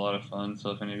 and it's a lot of fun.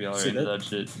 So if any of y'all are into that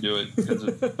shit, do it, because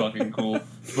it's fucking cool.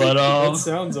 But, that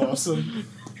sounds awesome.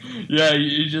 Yeah,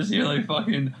 you just hear, like,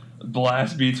 fucking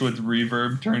blast beats with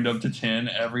reverb turned up to 10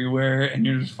 everywhere, and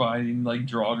you're just fighting, like,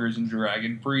 Draugrs and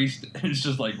Dragon Priest. It's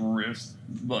just, like, riffs,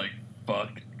 like,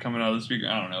 fuck, coming out of the speaker.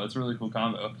 I don't know. It's a really cool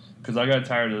combo. Because I got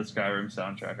tired of the Skyrim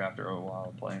soundtrack after a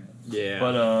while playing it. Yeah.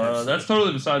 But that's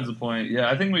totally besides the point. Yeah,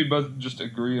 I think we both just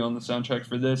agree on the soundtrack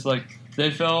for this. Like, they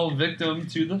fell victim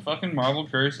to the fucking Marvel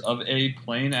curse of a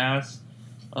plain-ass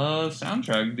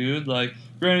soundtrack, dude. Like,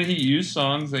 granted, he used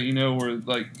songs that, were,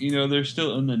 like, they're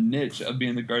still in the niche of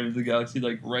being the Guardians of the Galaxy,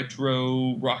 like,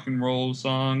 retro rock and roll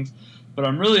songs. But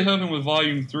I'm really hoping with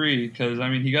Volume 3, because, I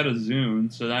mean, he got a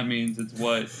Zune, so that means it's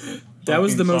what... That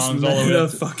was the most meta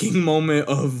fucking moment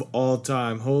of all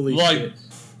time. Holy shit.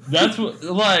 That's what,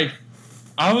 like,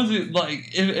 I was, like,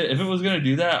 if it was going to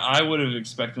do that, I would have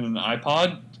expected an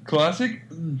iPod Classic,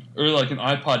 or, like, an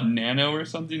iPod Nano or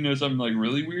something, something, like,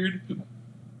 really weird.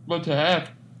 But to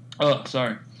have,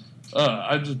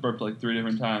 I just burped, like, 3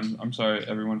 different times. I'm sorry,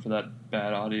 everyone, for that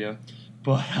bad audio.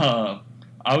 But,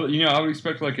 I would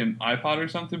expect, like, an iPod or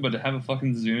something, but to have a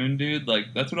fucking Zune, dude,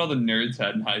 like, that's what all the nerds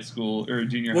had in high school or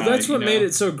junior high. Well, that's what made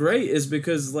it so great, is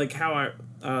because, like, how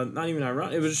not even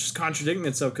ironic, it was just contradicting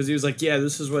itself, because he was like, yeah,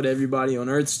 this is what everybody on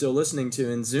Earth's still listening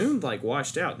to, and Zune, like,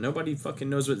 washed out. Nobody fucking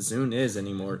knows what Zune is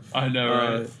anymore. I know,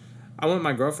 right? I went with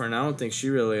my girlfriend, I don't think she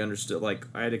really understood, like,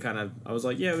 I was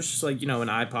like, yeah, it was just like, an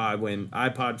iPod. When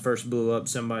iPod first blew up,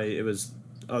 it was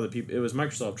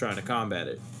Microsoft trying to combat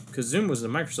it. Because Zune was a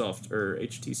Microsoft or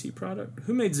HTC product.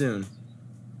 Who made Zune?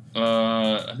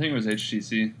 I think it was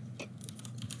HTC.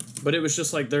 But it was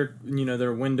just like their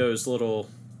Windows little...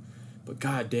 But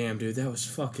goddamn, dude, that was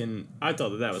fucking... I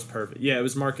thought that was perfect. Yeah, it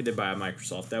was marketed by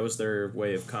Microsoft. That was their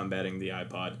way of combating the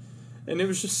iPod. And it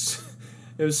was just...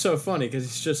 It was so funny, because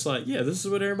it's just like, yeah, this is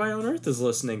what everybody on Earth is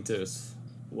listening to.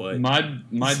 What?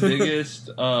 My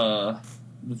biggest...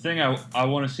 The thing I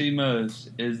want to see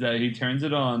most is that he turns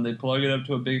it on, they plug it up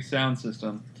to a big sound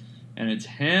system, and it's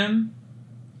him.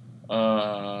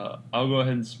 I'll go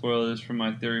ahead and spoil this from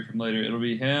my theory from later. It'll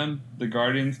be him, the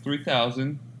Guardians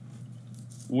 3000,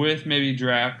 with maybe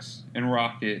Drax and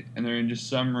Rocket, and they're in just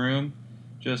some room,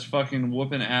 just fucking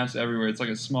whooping ass everywhere. It's like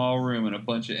a small room and a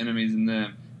bunch of enemies in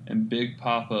them, and Big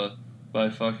Papa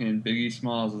by fucking Biggie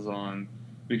Smalls is on,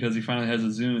 because he finally has a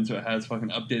Zune, so it has fucking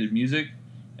updated music.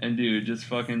 And dude, just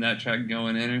fucking that track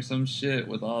going in or some shit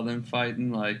with all them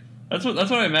fighting, like that's what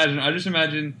I imagine. I just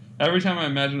imagine every time I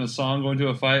imagine a song going to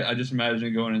a fight, I just imagine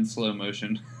it going in slow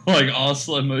motion, like all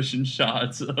slow motion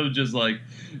shots of just like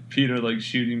Peter like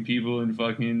shooting people and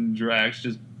fucking Drax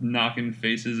just knocking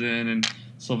faces in, and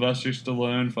Sylvester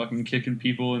Stallone fucking kicking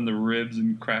people in the ribs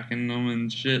and cracking them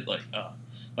and shit. Like,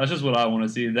 that's just what I want to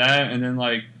see. That, and then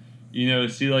like,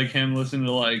 see like him listen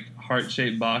to like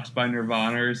Heart-Shaped Box by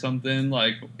Nirvana or something,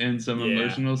 like, in some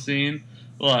emotional scene.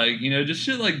 Like, just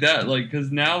shit like that. Like,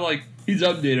 because now, like, he's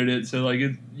updated it, so, like,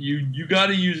 you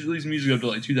gotta use at least music up to,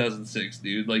 like, 2006,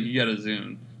 dude. Like, you gotta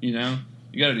Zune, You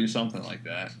gotta do something like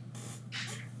that.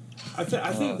 I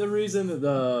think the reason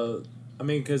that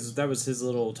because that was his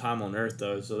little time on Earth,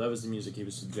 though, so that was the music he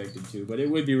was subjected to. But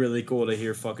it would be really cool to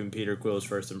hear fucking Peter Quill's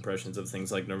first impressions of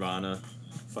things like Nirvana,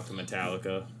 fucking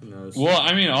Metallica, who knows. Well,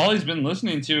 I mean, all he's been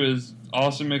listening to is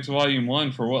Awesome Mix Volume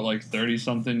 1 for, what, like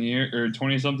 30-something years, or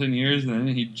 20-something years, and then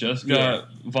he just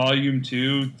got Volume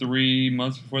 2 3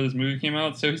 months before this movie came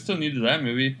out, so he still needed that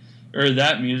movie, or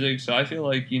that music, so I feel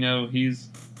like, he's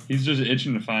he's just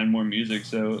itching to find more music.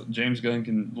 So James Gunn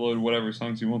can load whatever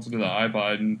songs he wants into the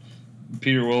iPod, and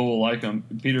Peter Quill will like them.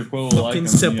 Peter Quill will like them.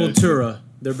 Fucking Sepultura.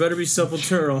 There better be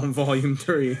Sepultura on Volume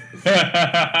 3.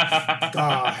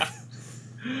 God.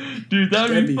 Dude,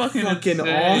 that'd be fucking insane.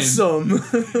 awesome.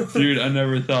 Dude, I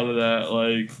never thought of that.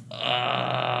 Like,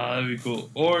 that'd be cool.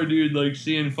 Or, dude, like,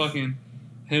 seeing fucking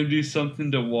him do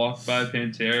something to Walk by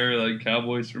Pantera, like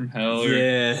Cowboys from Hell. Or,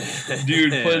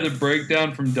 dude, play the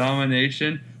breakdown from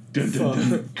Domination. Dun,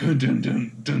 dun, dun, dun, dun,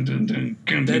 dun, dun, dun, dun,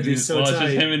 dun, That'd be so it's tight.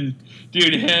 just him and,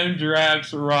 dude, him,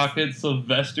 Drax, Rocket,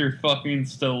 Sylvester fucking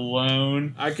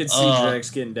Stallone. I could see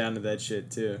Drax getting down to that shit,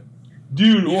 too.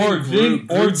 Dude, or Ving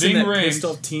Rhames. Pissed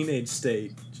off teenage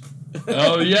state.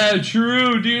 Oh yeah,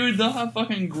 true, dude. They'll have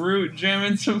fucking Groot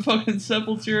jamming some fucking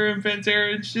Sepultura and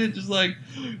Pantera and shit, just like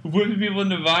whipping people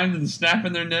into vines and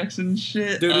snapping their necks and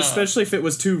shit. Dude, especially if it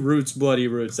was two Roots, Bloody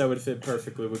Roots, that would fit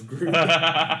perfectly with Groot.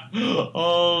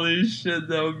 Holy shit,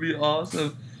 that would be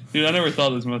awesome. Dude, I never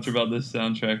thought this much about this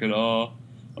soundtrack at all.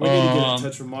 We need to get in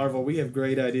touch with Marvel. We have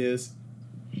great ideas.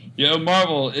 Yo,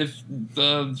 Marvel, if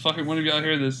the fucking one of y'all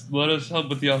hear this, let us help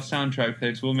with y'all soundtrack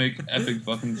picks. We'll make epic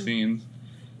fucking scenes.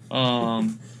 But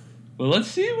let's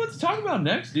see what to talk about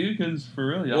next, dude. Because for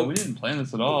real, y'all, we didn't plan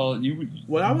this at all.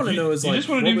 What I want to know is you just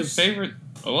want to do favorite.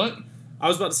 What? I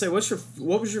was about to say,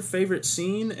 what was your favorite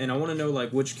scene? And I want to know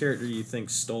like which character you think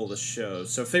stole the show.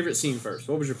 So favorite scene first.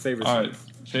 What was your favorite? All scene?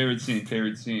 right, favorite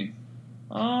scene.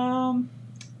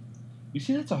 You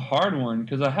see, that's a hard one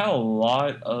because I had a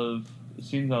lot of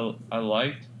scenes I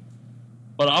liked,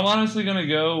 but I'm honestly gonna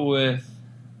go with.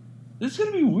 This is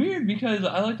gonna be weird because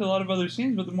I liked a lot of other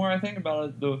scenes, but the more I think about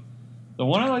it, the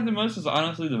one I like the most is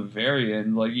honestly the very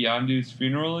end, like Yondu's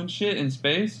funeral and shit in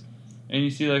space, and you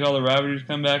see like all the Ravagers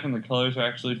come back and the colors are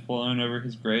actually flowing over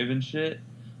his grave and shit.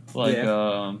 Like, I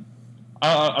don't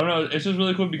know, it's just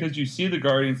really cool because you see the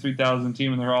Guardians 3000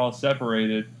 team and they're all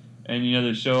separated, and you know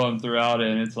they show them throughout it,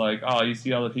 and it's like, oh, you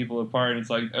see all the people apart, and it's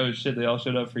like, oh shit, they all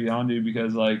showed up for Yondu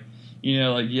because like. You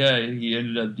know, like, yeah, he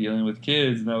ended up dealing with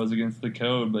kids, and that was against the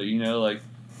code, but, you know, like,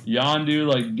 Yondu,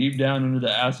 like, deep down under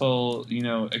the asshole, you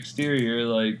know, exterior,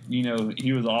 like, you know,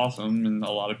 he was awesome, and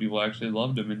a lot of people actually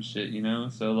loved him and shit, you know?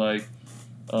 So, like,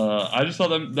 I just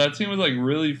thought that scene was, like,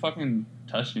 really fucking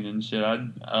touching and shit.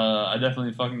 I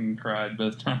definitely fucking cried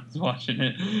both times watching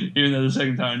it, even though the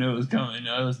second time I knew it was coming.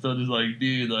 I was still just like,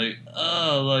 dude, like,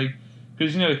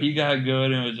 because, you know, he got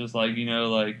good, and it was just like, you know,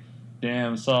 like,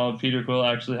 damn, saw Peter Quill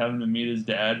actually having to meet his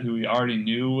dad, who he already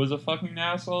knew was a fucking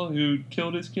asshole who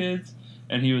killed his kids.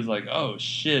 And he was like, oh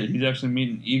shit, he's actually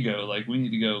meeting Ego. Like, we need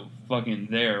to go fucking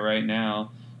there right now.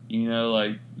 You know,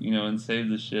 like, you know, and save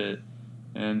the shit.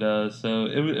 And so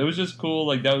it was just cool.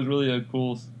 Like, that was really a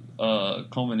cool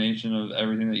culmination of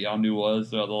everything that Yondu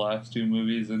was throughout the last two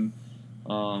movies. And,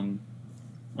 you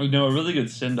know, a really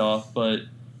good send-off, but.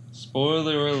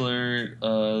 Spoiler alert,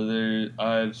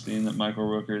 I've seen that Michael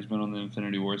Rooker has been on the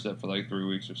Infinity War set for like 3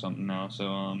 weeks or something now,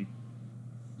 so,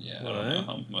 yeah, I don't know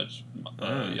how much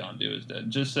Yondu is dead.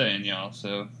 Just saying, y'all,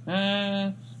 so,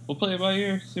 we'll play it by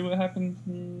ear, see what happens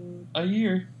in a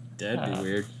year. That'd be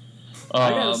weird. I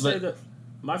gotta say that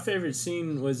my favorite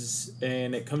scene was,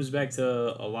 and it comes back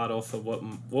to a lot off of what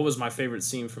was my favorite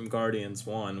scene from Guardians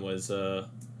 1 was,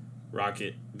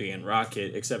 Rocket being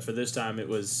Rocket, except for this time it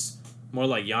was... more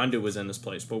like Yondu was in this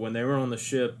place. But when they were on the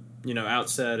ship, you know,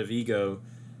 outside of Ego,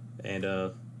 and,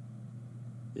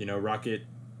 you know, Rocket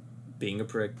being a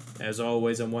prick, as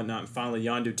always, and whatnot, and finally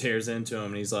Yondu tears into him,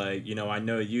 and he's like, you know, I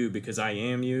know you because I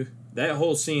am you. That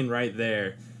whole scene right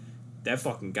there, that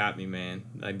fucking got me, man.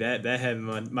 Like, that had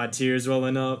my tears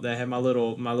welling up. That had my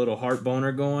little heart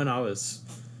boner going. I was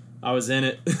in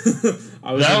it.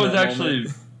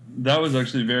 That was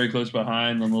actually very close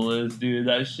behind on the list, dude.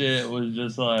 That shit was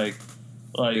just like,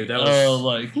 dude,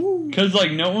 because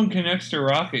like no one connects to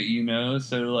Rocket, you know.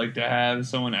 So like to have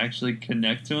someone actually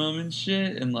connect to him and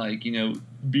shit, and like you know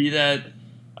be that,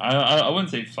 I wouldn't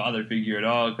say father figure at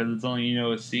all because it's only you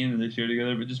know a scene that they share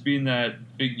together, but just being that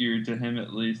figure to him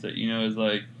at least that you know is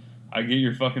like, I get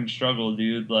your fucking struggle,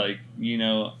 dude. Like you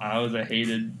know I was a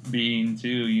hated being too,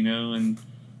 you know,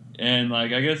 and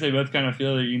like I guess they both kind of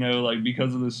feel that you know like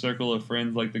because of the circle of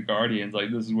friends like the Guardians,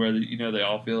 like this is where you know they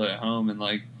all feel at home, and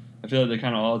like I feel like they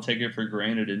kind of all take it for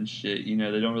granted and shit. You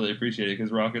know they don't really appreciate it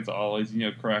because Rocket's always you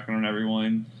know cracking on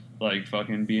everyone, like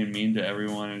fucking being mean to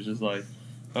everyone. It's just like,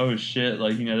 oh shit,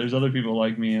 like you know there's other people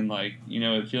like me, and like you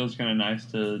know it feels kind of nice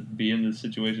to be in the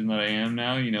situation that I am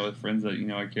now. You know with friends that you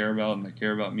know I care about and that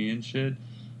care about me and shit.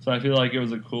 So I feel like it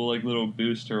was a cool like little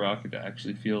boost to Rocket to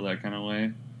actually feel that kind of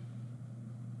way.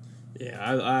 Yeah,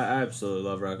 I absolutely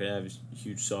love Rocket. I have a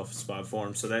huge soft spot for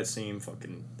him. So that scene,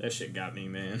 that shit got me,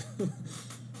 man.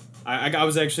 I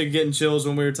was actually getting chills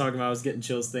when we were talking about. I was getting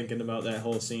chills thinking about that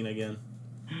whole scene again.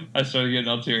 I started getting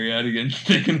all teary-eyed again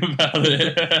thinking about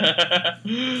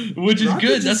it. Which is Rocket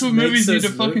good. That's just what movies need makes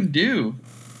to those fucking do.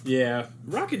 Yeah,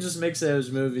 Rocket just makes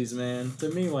those movies, man. To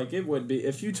me, like, it would be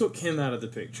if you took him out of the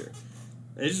picture,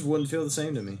 it just wouldn't feel the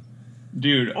same to me.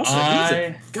 Dude, Also,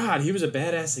 he was a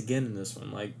badass again in this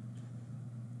one. Like,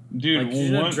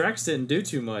 Drax didn't do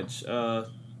too much. Now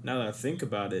that I think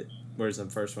about it, whereas in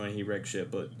the first one he wrecked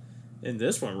shit, but in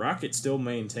this one, Rocket still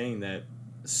maintained that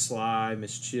sly,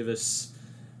 mischievous,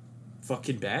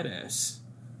 fucking badass.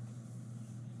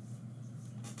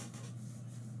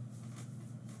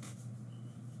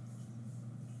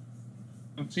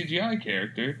 CGI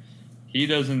character, he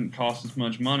doesn't cost as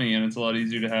much money, and it's a lot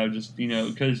easier to have just,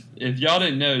 because if y'all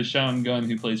didn't know, Sean Gunn,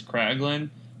 who plays Kraglin,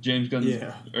 James Gunn's,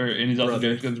 and he's also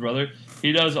James Gunn's brother,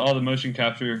 he does all the motion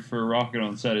capture for Rocket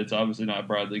on set. It's obviously not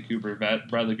Bradley Cooper.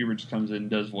 Bradley Cooper just comes in and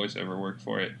does voiceover work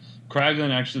for it.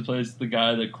 Kraglin actually plays the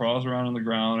guy that crawls around on the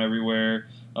ground everywhere,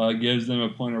 gives them a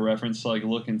point of reference to like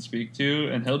look and speak to,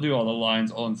 and he'll do all the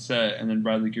lines on set, and then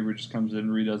Bradley Cooper just comes in and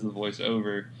redoes the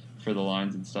voiceover for the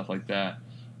lines and stuff like that.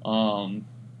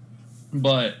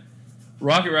 But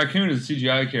Rocket Raccoon is a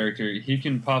CGI character. He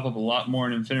can pop up a lot more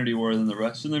in Infinity War than the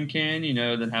rest of them can,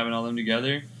 than having all them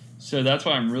together. So that's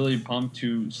why I'm really pumped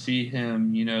to see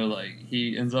him,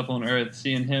 he ends up on Earth,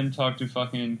 seeing him talk to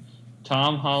fucking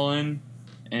Tom Holland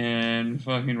and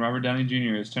fucking Robert Downey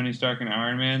Jr. as Tony Stark and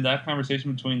Iron Man. That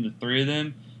conversation between the three of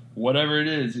them, whatever it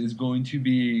is going to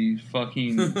be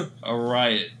fucking a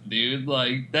riot, dude.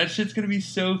 Like, that shit's going to be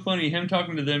so funny. Him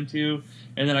talking to them, too.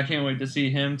 And then I can't wait to see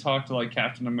him talk to, like,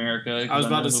 Captain America. I was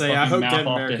about to say, I hope Captain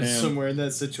America's somewhere in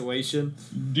that situation.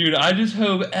 Dude, I just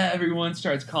hope everyone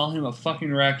starts calling him a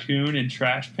fucking raccoon and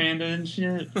Trash Panda and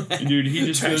shit. And dude, he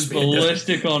just goes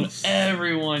ballistic on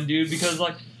everyone, dude. Because,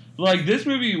 like this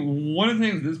movie, one of the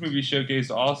things this movie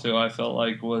showcased also, I felt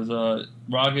like, was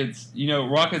Rocket's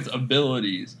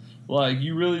abilities. Like,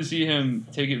 you really see him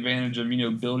take advantage of,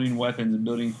 building weapons and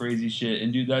building crazy shit.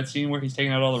 And, dude, that scene where he's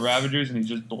taking out all the Ravagers and he's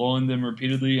just blowing them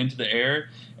repeatedly into the air.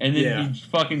 And then he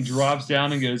fucking drops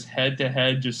down and goes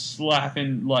head-to-head just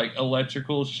slapping, like,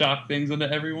 electrical shock things onto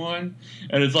everyone.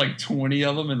 And it's, like, 20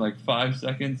 of them in, like, 5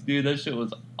 seconds. Dude, that shit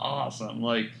was awesome.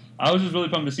 Like, I was just really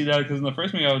pumped to see that because in the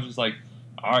first movie I was just like,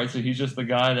 all right, so he's just the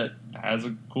guy that has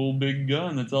a cool big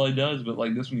gun. That's all he does. But,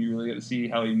 like, this one you really get to see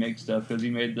how he makes stuff because he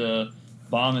made the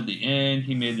bomb at the end,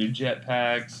 he made their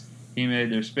jetpacks, he made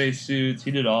their spacesuits,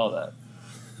 he did all that.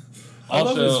 I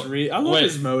love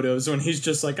his motives when he's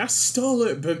just like, I stole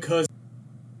it because...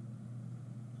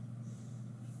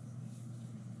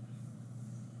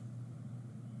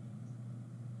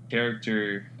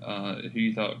 Character who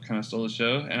you thought kind of stole the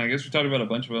show, and I guess we talked about a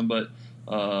bunch of them, but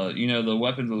the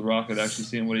weapons with Rocket, actually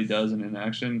seeing what he does in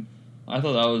action, I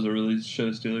thought that was a really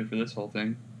show stealer for this whole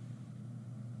thing.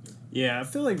 Yeah, I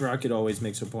feel like Rocket always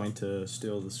makes a point to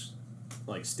steal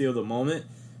the moment.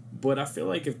 But I feel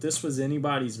like if this was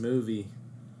anybody's movie,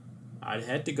 I'd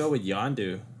have to go with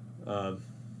Yondu. I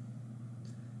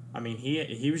mean,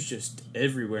 he was just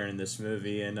everywhere in this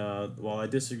movie. And while I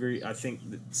disagree, I think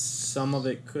that some of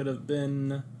it could have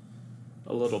been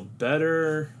a little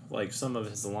better. Like, some of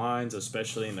his lines,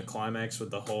 especially in the climax with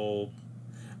the whole...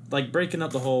 Like, breaking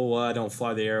up the whole, I don't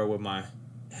fly the arrow with my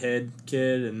head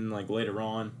kid, and, like, later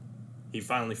on... He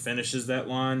finally finishes that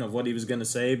line of what he was going to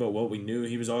say, but what we knew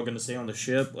he was all going to say on the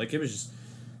ship. Like, it was just,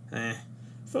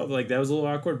 felt like that was a little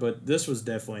awkward, but this was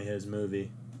definitely his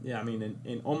movie. Yeah, I mean,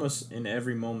 in almost in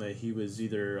every moment, he was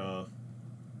either,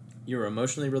 you were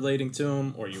emotionally relating to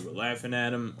him, or you were laughing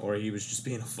at him, or he was just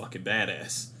being a fucking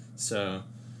badass. So...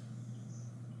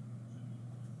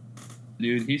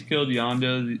 Dude, he's killed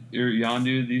Yondu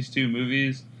these two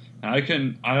movies. I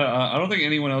don't think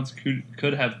anyone else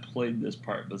could have played this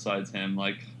part besides him.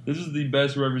 Like, this is the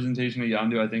best representation of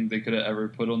Yondu I think they could have ever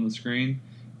put on the screen.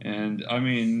 And, I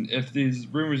mean, if these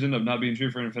rumors end up not being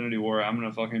true for Infinity War, I'm going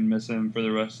to fucking miss him for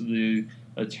the rest of the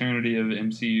eternity of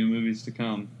MCU movies to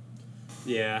come.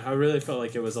 Yeah, I really felt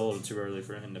like it was a little too early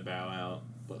for him to bow out.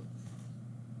 But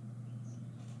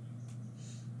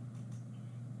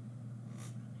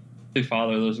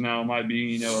fatherless now might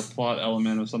be, a plot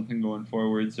element of something going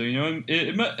forward. So,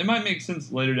 it might make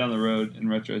sense later down the road in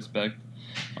retrospect.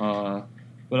 But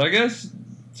I guess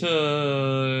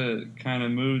to kind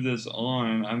of move this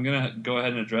on, I'm going to go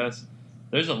ahead and address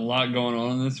there's a lot going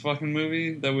on in this fucking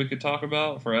movie that we could talk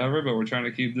about forever, but we're trying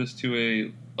to keep this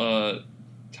to a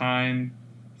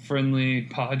time-friendly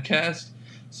podcast.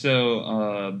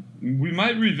 So we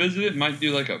might revisit it, might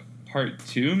do like a part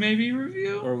 2 maybe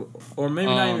review, or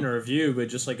maybe not even a review, but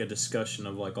just like a discussion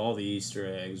of like all the Easter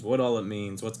eggs, what all it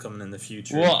means, what's coming in the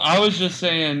future. Well, I was just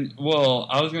saying. Well,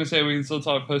 I was gonna say we can still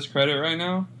talk post credit right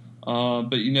now,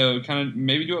 but kind of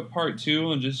maybe do a part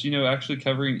 2 and just actually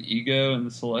covering Ego and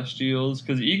the Celestials,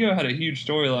 because Ego had a huge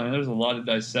storyline. And there's a lot to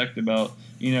dissect about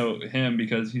him,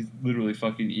 because he's literally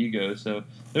fucking Ego. So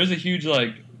there's a huge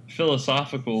like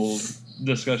philosophical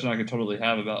discussion I could totally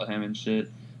have about him and shit,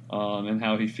 and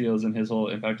how he feels and his whole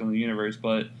impact on the universe.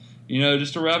 But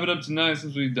just to wrap it up tonight,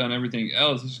 since we've done everything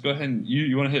else, let's just go ahead and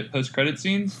you want to hit post credit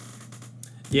scenes.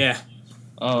 Yeah.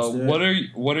 What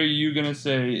are you gonna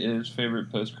say is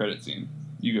favorite post credit scene?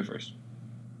 You go first.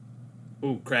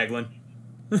 Ooh, Kraglin.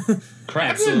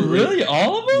 Kraglin, really?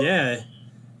 All of them? Yeah.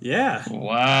 Yeah.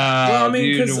 Wow. Well, I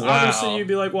mean, because obviously you'd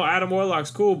be like, well, Adam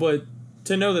Warlock's cool, but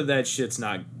to know that shit's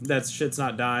not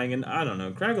dying, and I don't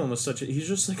know, Kraglin was he's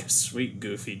just like a sweet,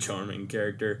 goofy, charming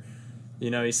character.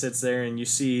 He sits there and you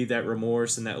see that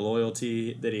remorse and that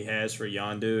loyalty that he has for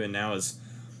Yondu, and now his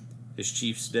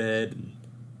chief's dead,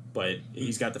 but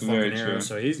he's got the fucking arrow,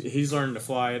 so he's learning to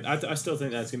fly. I still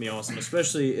think that's gonna be awesome,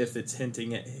 especially if it's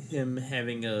hinting at him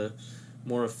having a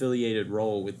more affiliated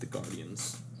role with the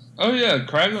Guardians. Oh yeah,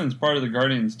 Kraglin's part of the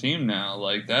Guardians team now.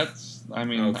 Like that's, I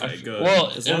mean, okay, good. Well,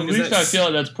 at least I feel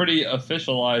like that's pretty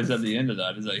officialized at the end of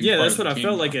that. Is that that's what I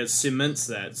felt like. It cements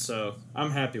that, so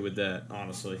I'm happy with that,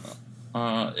 honestly.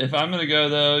 If I'm gonna go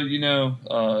though,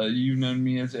 you've known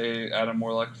me as a Adam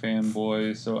Warlock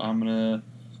fanboy, so I'm gonna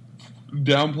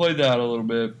downplay that a little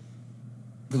bit,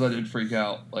 because I did freak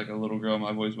out like a little girl.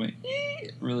 My voice went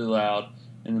really loud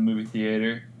in the movie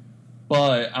theater.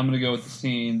 But I'm going to go with the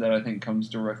scene that I think comes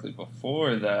directly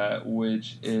before that,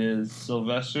 which is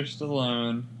Sylvester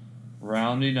Stallone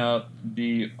rounding up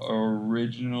the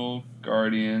original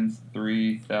Guardians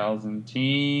 3000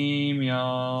 team,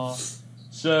 y'all.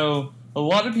 So, a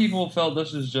lot of people felt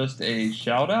this was just a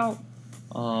shout-out.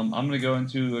 I'm going to go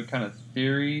into a kind of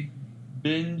theory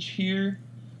binge here.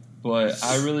 But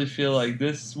I really feel like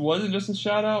this wasn't just a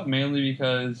shout-out, mainly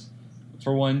because,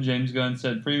 for one, James Gunn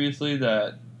said previously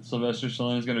that Sylvester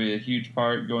Stallone is going to be a huge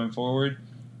part going forward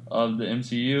of the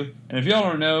MCU. And if y'all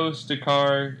don't know,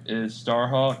 Stakar is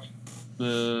Starhawk,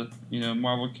 the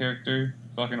Marvel character.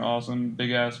 Fucking awesome,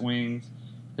 big ass wings.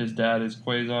 His dad is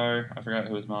Quasar. I forgot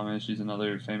who his mom is. She's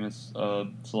another famous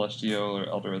Celestial or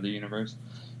Elder of the Universe.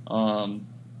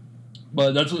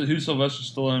 But that's who Sylvester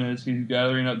Stallone is. He's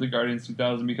gathering up the Guardians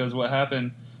 2000, because what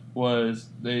happened was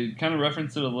they kind of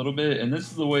referenced it a little bit, and this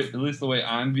is the way, at least the way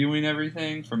I'm viewing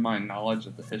everything from my knowledge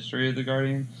of the history of the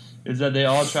Guardian, is that they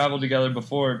all traveled together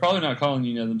before, probably not calling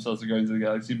themselves the Guardians of the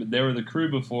Galaxy, but they were the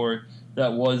crew before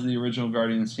that was the original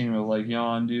Guardians team of like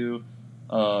Yondu,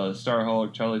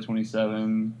 Starhawk, Charlie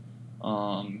 27,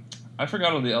 I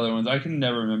forgot all the other ones. I can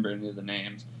never remember any of the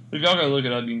names. But if y'all gotta look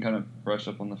it up, you can kind of brush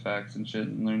up on the facts and shit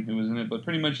and learn who was in it. But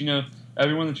pretty much,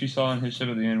 everyone that you saw in his ship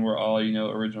at the end were all,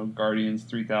 original Guardians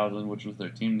 3000, which was their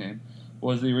team name,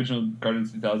 was the original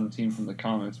Guardians 3000 team from the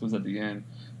comics, was at the end.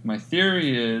 My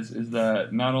theory is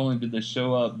that not only did they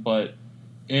show up, but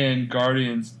in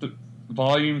Guardians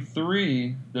Volume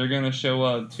 3, they're going to show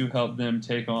up to help them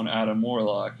take on Adam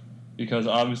Warlock, because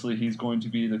obviously he's going to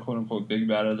be the quote-unquote big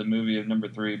bad of the movie of number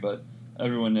 3, but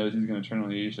everyone knows he's going to turn on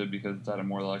Aisha because it's Adam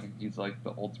Warlock and he's like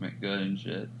the ultimate good and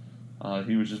shit.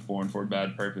 He was just born for a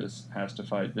bad purpose, has to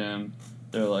fight them.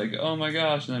 They're like, oh my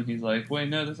gosh, and then he's like, wait,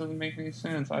 no, this doesn't make any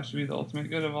sense. I should be the ultimate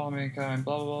good of all mankind,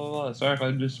 blah, blah, blah, blah. Sorry if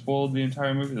I just spoiled the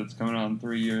entire movie that's coming out in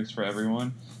 3 years for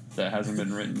everyone that hasn't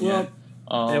been written yet.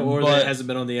 That hasn't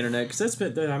been on the internet, because that's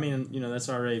been, that's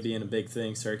already being a big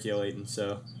thing circulating,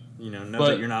 so, know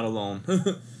that you're not alone.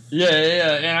 yeah,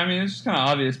 and I mean, it's just kind of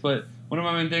obvious, but one of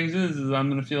my main things is I'm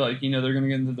going to feel like, they're going to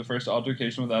get into the first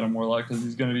altercation with Adam Warlock, because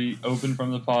he's going to be open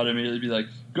from the pod and immediately be like,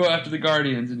 go after the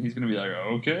Guardians, and he's going to be like,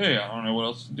 okay, I don't know what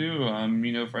else to do, I'm,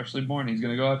 freshly born. He's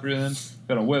going to go after them,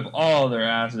 going to whip all their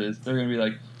asses. They're going to be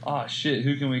like, oh shit,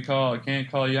 who can we call? I can't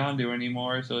call Yondu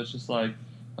anymore, so it's just like,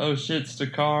 oh shit,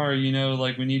 Stakar,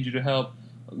 we need you to help.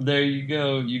 There you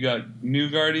go. You got new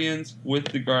Guardians with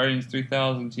the Guardians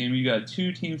 3000 team. You got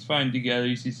two teams fighting together.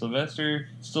 You see Sylvester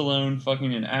Stallone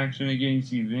fucking in action again. You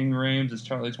see Ving Rhames as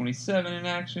Charlie 27 in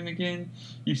action again.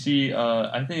 You see,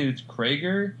 I think it's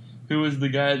Krager, who was the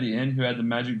guy at the end who had the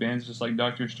magic bands just like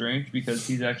Doctor Strange, because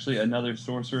he's actually another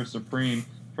Sorcerer Supreme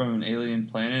from an alien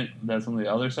planet that's on the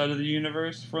other side of the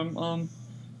universe from,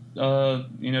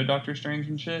 Doctor Strange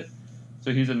and shit.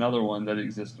 So he's another one that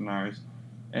exists in ours.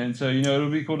 And so, it'll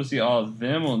be cool to see all of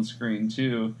them on screen,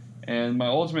 too. And my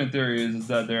ultimate theory is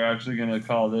that they're actually going to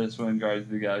call this one Guardians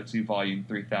of the Galaxy Volume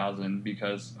 3000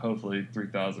 because hopefully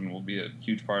 3000 will be a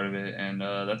huge part of it. And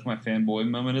that's my fanboy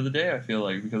moment of the day, I feel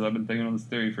like, because I've been thinking on this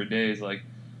theory for days, like,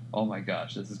 oh my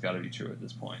gosh, this has got to be true at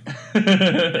this point.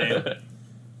 Damn.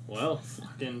 Well,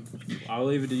 fucking, I'll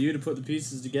leave it to you to put the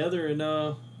pieces together, and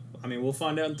we'll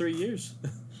find out in 3 years.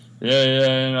 Yeah,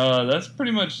 and that's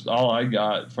pretty much all I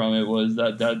got from it was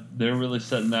that they're really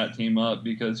setting that team up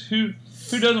because who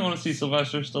doesn't want to see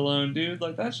Sylvester Stallone, dude?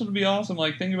 Like, that should be awesome.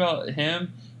 Like, think about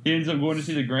him. He ends up going to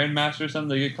see the Grandmaster or something.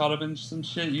 They get caught up in some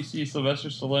shit. You see Sylvester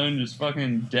Stallone just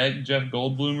fucking deck Jeff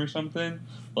Goldblum or something.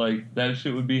 Like, that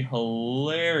shit would be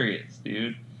hilarious,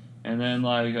 dude. And then,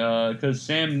 like, because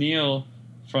Sam Neill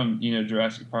from,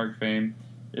 Jurassic Park fame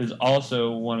is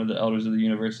also one of the Elders of the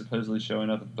Universe supposedly showing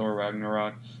up in Thor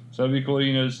Ragnarok. So it'd be cool,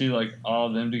 to see, like, all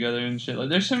of them together and shit. Like,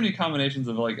 there's so many combinations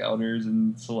of, like, Elders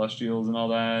and Celestials and all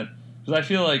that. Because I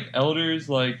feel like Elders,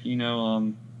 like,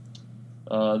 the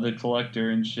Collector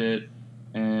and shit,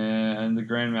 and the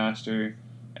Grandmaster,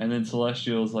 and then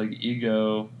Celestials, like,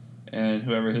 Ego, and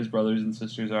whoever his brothers and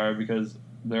sisters are, because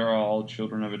they're all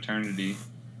children of eternity.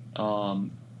 Whoever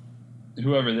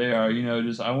they are,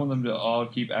 I want them to all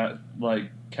keep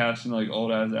casting, like,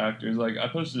 old-ass actors. Like, I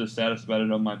posted a status about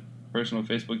it on my personal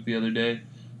Facebook the other day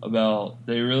about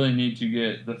they really need to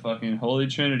get the fucking Holy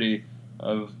Trinity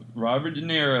of Robert De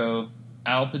Niro,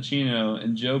 Al Pacino,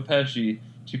 and Joe Pesci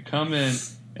to come in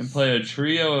and play a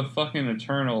trio of fucking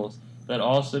Eternals that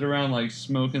all sit around, like,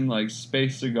 smoking, like,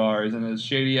 space cigars in a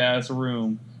shady-ass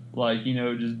room, like,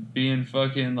 just being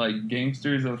fucking, like,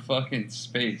 gangsters of fucking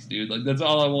space, dude. Like, that's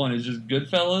all I want is just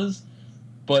Goodfellas,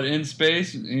 but in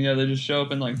space. They just show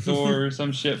up in, like, Thor or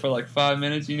some shit for, like, 5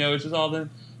 minutes, it's just all them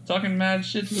talking mad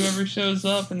shit to whoever shows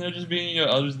up, and they're just being,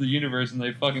 others of the universe, and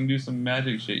they fucking do some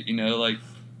magic shit, like,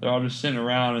 they're all just sitting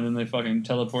around, and then they fucking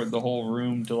teleport the whole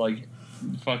room to, like,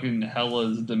 fucking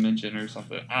Hela's dimension or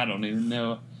something. I don't even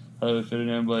know how to fit it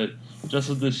in, but just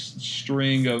with this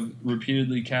string of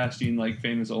repeatedly casting, like,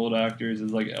 famous old actors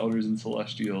as, like, Elders and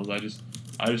Celestials, I just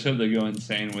hope they go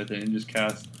insane with it and just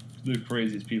cast the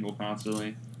craziest people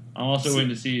constantly. I'm also waiting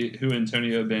to see who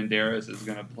Antonio Banderas is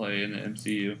going to play in the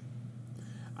MCU.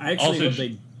 I actually hope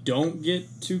they don't get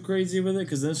too crazy with it,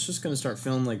 because then it's just going to start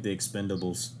feeling like the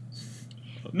Expendables.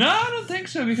 No, I don't think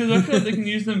so, because I feel like they can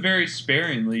use them very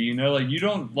sparingly, like, you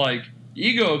don't, like,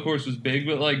 Ego, of course, was big,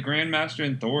 but, like, Grandmaster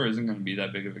and Thor isn't going to be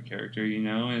that big of a character,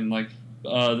 and, like,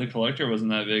 the Collector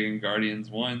wasn't that big in Guardians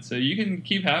 1, so you can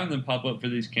keep having them pop up for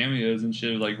these cameos and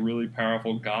shit of, like, really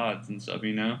powerful gods and stuff,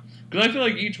 because I feel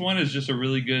like each one is just a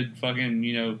really good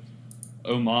fucking,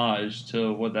 homage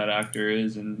to what that actor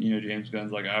is, and James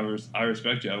Gunn's like, I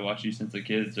respect you, I've watched you since a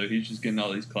kid, so he's just getting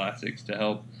all these classics to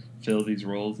help fill these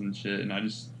roles and shit, and I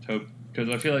just hope, because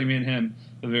I feel like me and him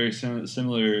have a very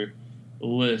similar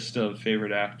list of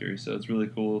favorite actors, so it's really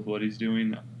cool with what he's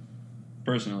doing,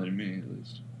 personally to me at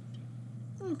least.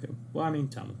 Okay, well, I mean,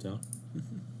 time will tell.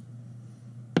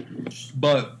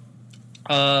 But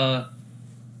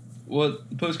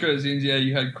what post-credit scenes,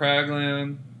 you had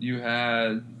Kraglan, you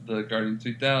had the Guardians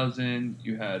 3000,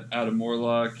 you had Adam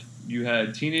Warlock, you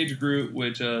had Teenage Groot,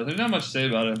 which there's not much to say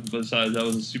about it besides that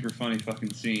was a super funny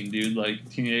fucking scene, dude. Like,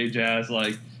 teenage ass,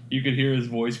 like, you could hear his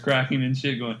voice cracking and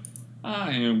shit going,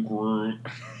 I am Groot.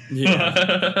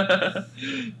 Yeah.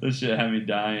 This shit had me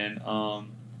dying.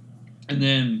 And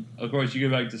then, of course, you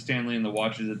go back to Stan Lee and the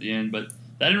Watchers at the end, but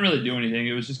that didn't really do anything.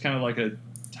 It was just kind of like a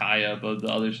tie-up of the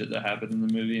other shit that happened in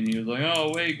the movie, and he was like,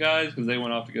 oh, wait, guys, because they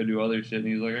went off to go do other shit, and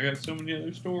he was like, I got so many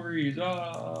other stories,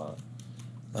 but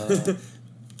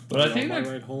I think that...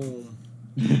 right home.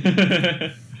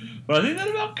 But I think that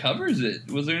about covers it.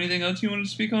 Was there anything else you wanted to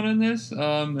speak on in this?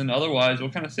 And otherwise,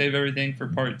 we'll kind of save everything for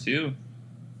part 2.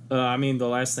 The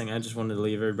last thing I just wanted to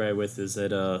leave everybody with is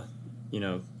that,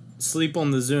 sleep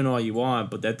on the Zune all you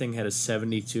want, but that thing had a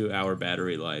 72-hour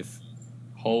battery life.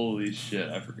 Holy shit,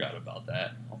 I forgot about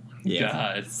that. Oh my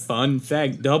god. Fun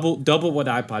fact, double what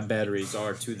iPod batteries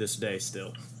are to this day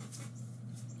still.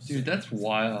 Dude, that's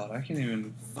wild. I can't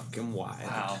even... Fucking wild.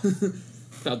 Wow.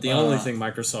 About the only thing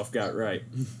Microsoft got right.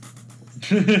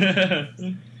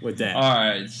 With that.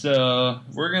 Alright, so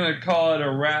we're going to call it a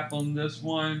wrap on this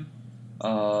one.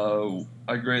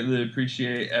 I greatly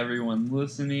appreciate everyone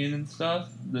listening and stuff.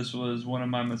 This was one of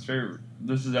my most favorite...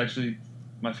 This is actually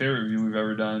my favorite review we've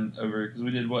ever done over... Because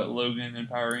we did, Logan and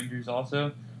Power Rangers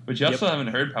also? But you also haven't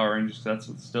heard Power Rangers, because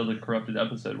that's still the corrupted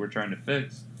episode we're trying to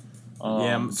fix.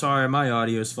 I'm sorry, my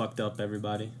audio's fucked up,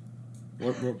 everybody.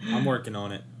 I'm working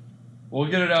on it. We'll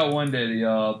get it out one day to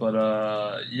y'all,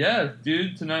 but yeah,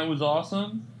 dude, tonight was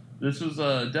awesome. This was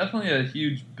definitely a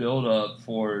huge build-up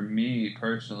for me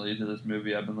personally to this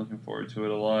movie. I've been looking forward to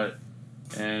it a lot,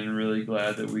 and really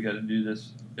glad that we got to do this.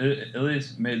 It at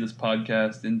least made this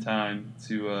podcast in time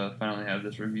to finally have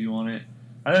this review on it.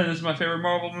 I think this is my favorite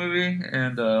Marvel movie,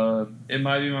 and it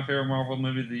might be my favorite Marvel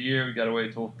movie of the year. We got to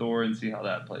wait till Thor and see how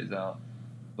that plays out.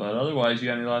 But otherwise, you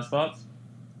got any last thoughts?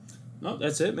 No,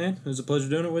 that's it, man. It was a pleasure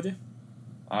doing it with you.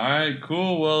 All right,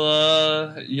 cool.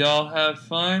 Well, y'all have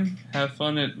fun. Have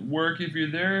fun at work if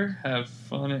you're there. Have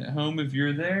fun at home if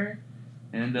you're there.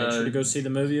 And Make sure to go see the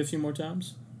movie a few more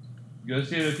times. Go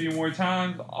see it a few more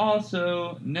times.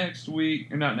 Also, next week,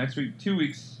 or not next week, 2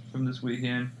 weeks from this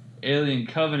weekend, Alien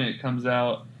Covenant comes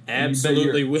out.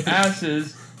 Absolutely will.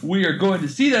 Asses, we are going to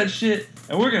see that shit,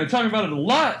 and we're going to talk about it a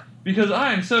lot because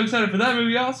I am so excited for that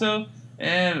movie also.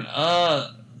 And,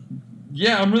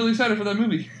 yeah, I'm really excited for that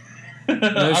movie.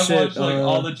 I've watched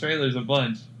all the trailers a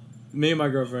bunch. Me and my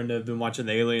girlfriend have been watching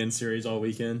the Alien series all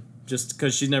weekend, just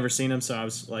because she's never seen them. So I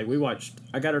was like,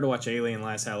 I got her to watch Alien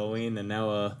last Halloween, and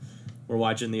now we're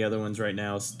watching the other ones right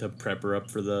now to prep her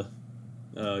up for the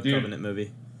Covenant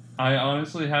movie. I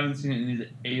honestly haven't seen any of the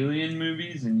Alien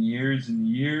movies in years and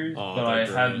years, but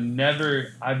I've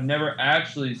never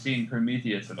actually seen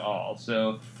Prometheus at all.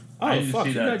 So fuck,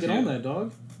 you gotta get on that,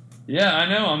 dog. Yeah, I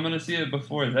know. I'm going to see it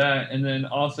before that. And then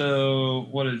also,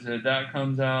 what is it? That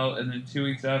comes out. And then 2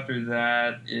 weeks after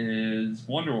that is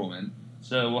Wonder Woman.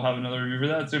 So we'll have another review for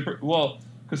that. So,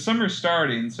 because summer's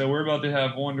starting. So we're about to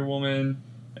have Wonder Woman.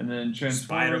 And then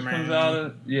Transformers Spider-Man. comes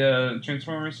out. Yeah,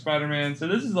 Transformers, Spider-Man. So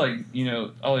this is like,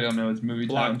 all y'all know it's movie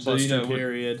time. So,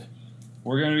 period.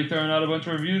 We're going to be throwing out a bunch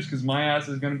of reviews because my ass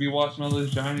is going to be watching all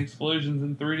those giant explosions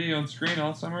in 3D on screen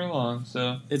all summer long.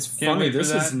 So it's funny.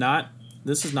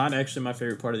 This is not actually my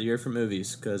favorite part of the year for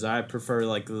movies, because I prefer,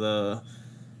 like, the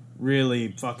really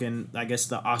fucking, I guess,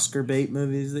 the Oscar bait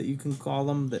movies that you can call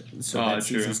them. That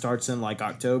season starts in, like,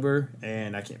 October,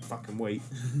 and I can't fucking wait.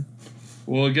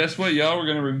 Well, guess what, y'all? We're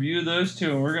going to review those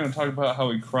two, and we're going to talk about how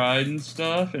we cried and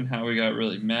stuff, and how we got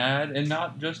really mad, and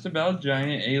not just about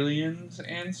giant aliens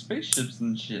and spaceships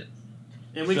and shit.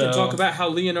 And we can talk about how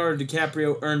Leonardo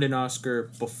DiCaprio earned an Oscar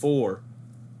before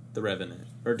The Revenant,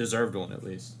 or deserved one, at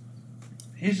least.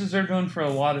 He's deserved one for a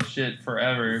lot of shit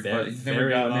forever, but he's never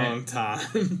gotten it. Very long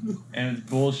time. And it's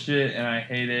bullshit, and I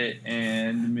hate it,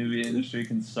 and the movie industry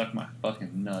can suck my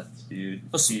fucking nuts, dude.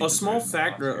 A small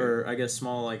factor, or I guess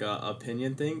small, like,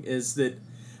 opinion thing, is that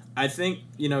I think,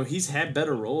 he's had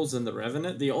better roles than The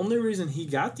Revenant. The only reason he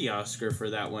got the Oscar for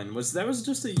that one was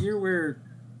just a year where,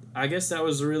 I guess that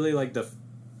was really, like,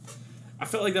 I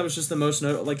felt like that was just the most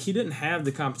notable. Like, he didn't have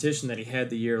the competition that he had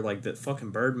the year, like, that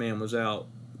fucking Birdman was out.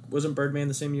 Wasn't Birdman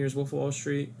the same year as Wolf of Wall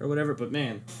Street or whatever? But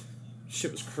man,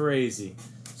 shit was crazy.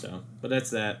 So, but that's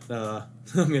that.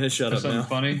 I'm gonna shut up now. Something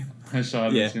funny? I still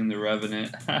haven't seen The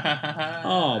Revenant.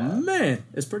 Oh man,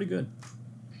 it's pretty good.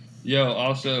 Yo,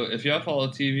 also, if y'all follow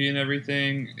TV and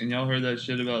everything, and y'all heard that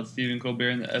shit about Stephen Colbert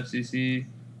and the FCC,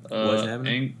 what's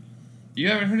happening? You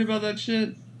haven't heard about that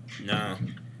shit? No.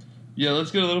 Yeah,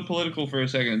 let's get a little political for a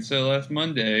second. So last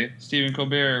Monday, Stephen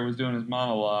Colbert was doing his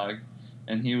monologue,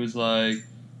 and he was like,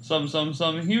 some.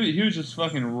 He was just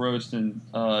fucking roasting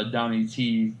Donnie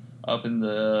T up in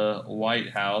the White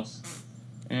House.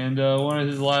 And one of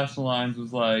his last lines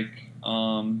was like,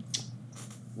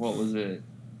 what was it?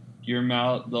 Your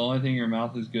mouth, the only thing your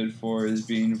mouth is good for is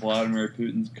being Vladimir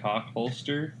Putin's cock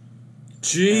holster.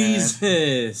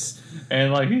 Jesus!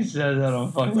 And like, he said that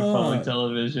on fucking public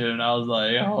television, and I was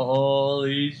like,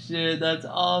 holy shit, that's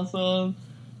awesome.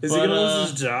 Is he gonna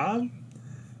lose his job?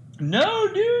 No,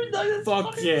 dude, like, that's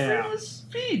fuck yeah. freedom of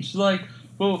speech. Like,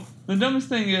 well, the dumbest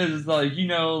thing is like,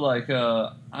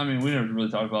 I mean, we never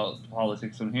really talk about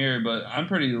politics on here, but I'm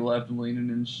pretty left-leaning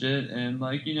and shit, and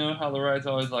like, how the right's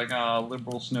always like,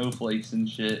 liberal snowflakes and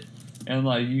shit, and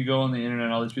like, you go on the internet,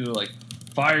 all these people are like,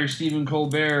 fire Stephen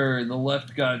Colbert, the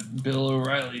left got Bill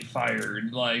O'Reilly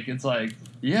fired. Like, it's like,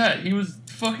 yeah, he was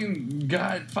fucking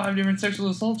got 5 different sexual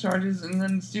assault charges, and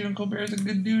then Stephen Colbert's a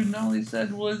good dude, and all he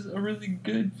said was a really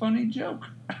good, funny joke.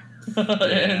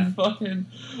 And fucking,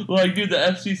 like, dude, the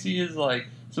FCC is, like,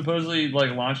 supposedly,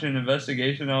 like, launching an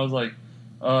investigation. I was like,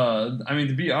 I mean,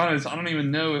 to be honest, I don't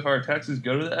even know if our taxes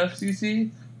go to the FCC,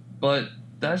 but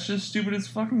that's just stupid as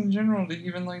fucking in general to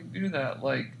even, like, do that.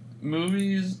 Like,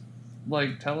 movies,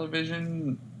 like,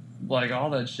 television, like, all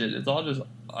that shit, it's all just,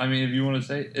 I mean, if you want to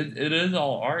say, it is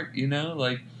all art,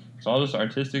 like, it's all just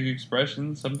artistic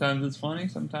expression. Sometimes it's funny,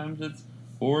 sometimes it's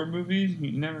horror movies,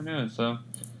 you never know, so,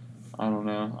 I don't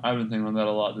know. I've been thinking on that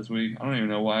a lot this week. I don't even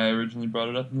know why I originally brought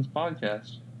it up in this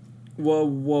podcast. Whoa,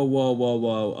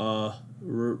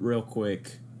 real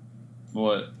quick.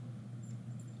 What?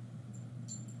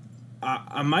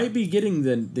 I might be getting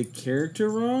the character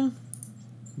wrong,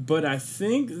 but I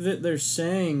think that they're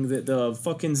saying that the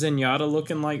fucking Zenyatta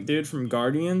looking like dude from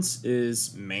Guardians is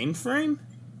Mainframe?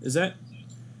 Is that...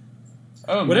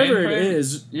 Oh, whatever Mainframe? it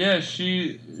is. Yeah,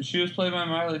 she was played by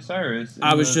Miley Cyrus.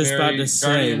 I was just about to say,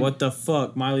 Guardian. what the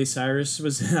fuck? Miley Cyrus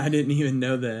was... I didn't even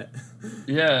know that.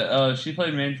 Yeah, she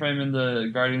played Mainframe in the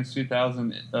Guardians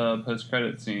 2000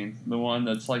 post-credit scene. The one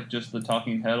that's like just the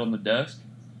talking head on the desk.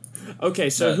 Okay,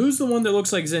 so who's the one that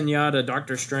looks like Zenyatta,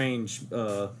 Doctor Strange?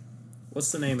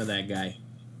 What's the name of that guy?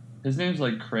 His name's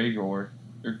like Kragor or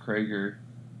Krager.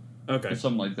 Okay. Or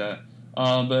something like that.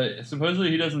 But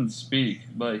supposedly he doesn't speak,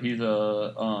 but he's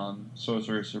a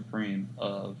sorcerer supreme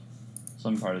of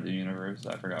some part of the universe.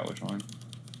 I forgot which one.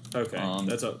 Okay,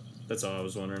 that's all I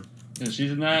was wondering. And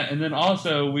she's in that, and then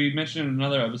also we mentioned in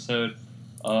another episode.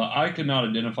 I could not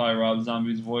identify Rob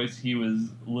Zombie's voice. He was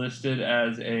listed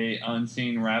as a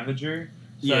unseen Ravager.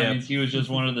 So that means he was just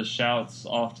one of the shouts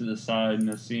off to the side in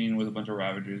a scene with a bunch of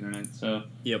Ravagers in it. So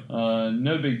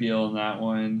no big deal in that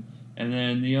one. And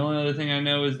then the only other thing I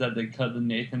know is that they cut the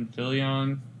Nathan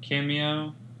Fillion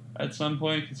cameo at some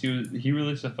point because he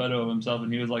released a photo of himself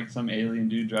and he was like some alien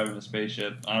dude driving a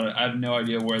spaceship. I have no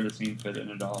idea where the scene fit in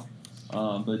at all.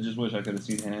 But just wish I could have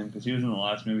seen him because he was in the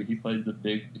last movie. He played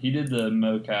he did the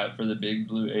mocap for the big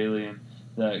blue alien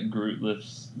that Groot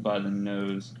lifts by the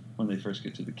nose when they first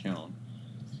get to the kiln.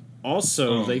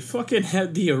 Also, they fucking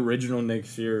had the original Nick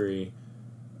Fury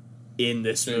in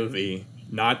this movie,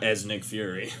 not as Nick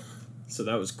Fury. So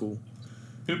that was cool.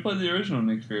 Who played the original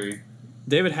Nick Fury?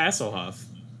 David Hasselhoff.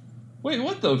 Wait,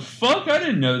 what the fuck? I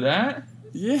didn't know that.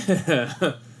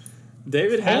 Yeah.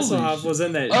 David Hasselhoff was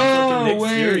in that fucking Nick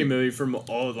Fury movie from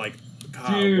God,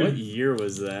 dude. What year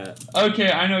was that?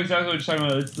 Okay, I know exactly what you're talking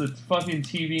about. It's the fucking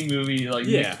TV movie,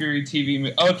 Nick Fury TV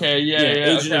movie. Okay, yeah.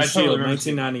 Agent of S.H.I.E.L.D.,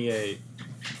 1998.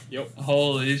 Yep.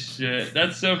 Holy shit.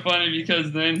 That's so funny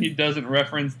because then he doesn't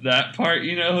reference that part,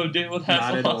 of David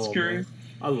Hasselhoff's career.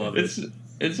 I love it.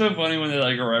 It's so funny when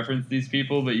they reference these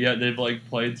people, but yet they've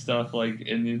played stuff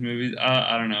in these movies.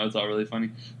 I don't know, it's all really funny.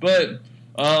 But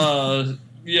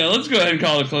yeah, let's go ahead and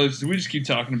call it close. We just keep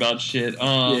talking about shit.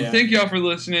 Thank y'all for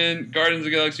listening. Guardians of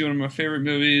the Galaxy, one of my favorite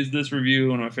movies. This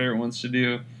review, one of my favorite ones to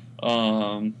do.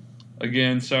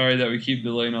 Again, sorry that we keep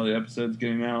delaying all the episodes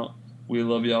getting out. We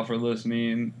love y'all for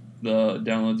listening. The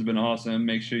downloads have been awesome.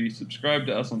 Make sure you subscribe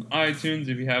to us on iTunes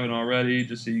if you haven't already,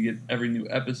 just so you get every new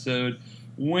episode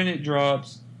when it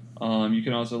drops. You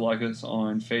can also like us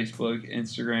on Facebook,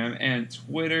 Instagram, and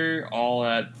Twitter, all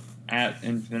at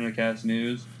Infinicast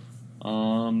News.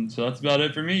 So that's about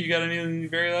it for me. You got any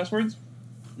very last words?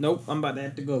 Nope, I'm about to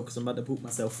have to go because I'm about to poop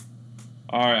myself.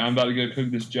 Alright, I'm about to go cook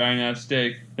this giant ass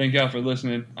steak. Thank y'all for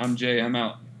listening. I'm Jay. I'm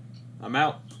out. I'm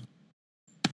out.